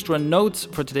extra notes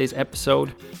for today's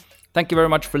episode. Thank you very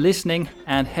much for listening,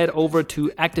 and head over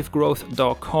to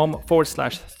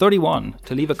activegrowth.com/31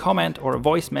 to leave a comment or a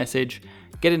voice message.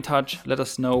 Get in touch, let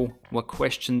us know what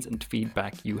questions and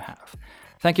feedback you have.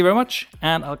 Thank you very much,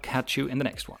 and I'll catch you in the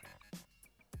next one.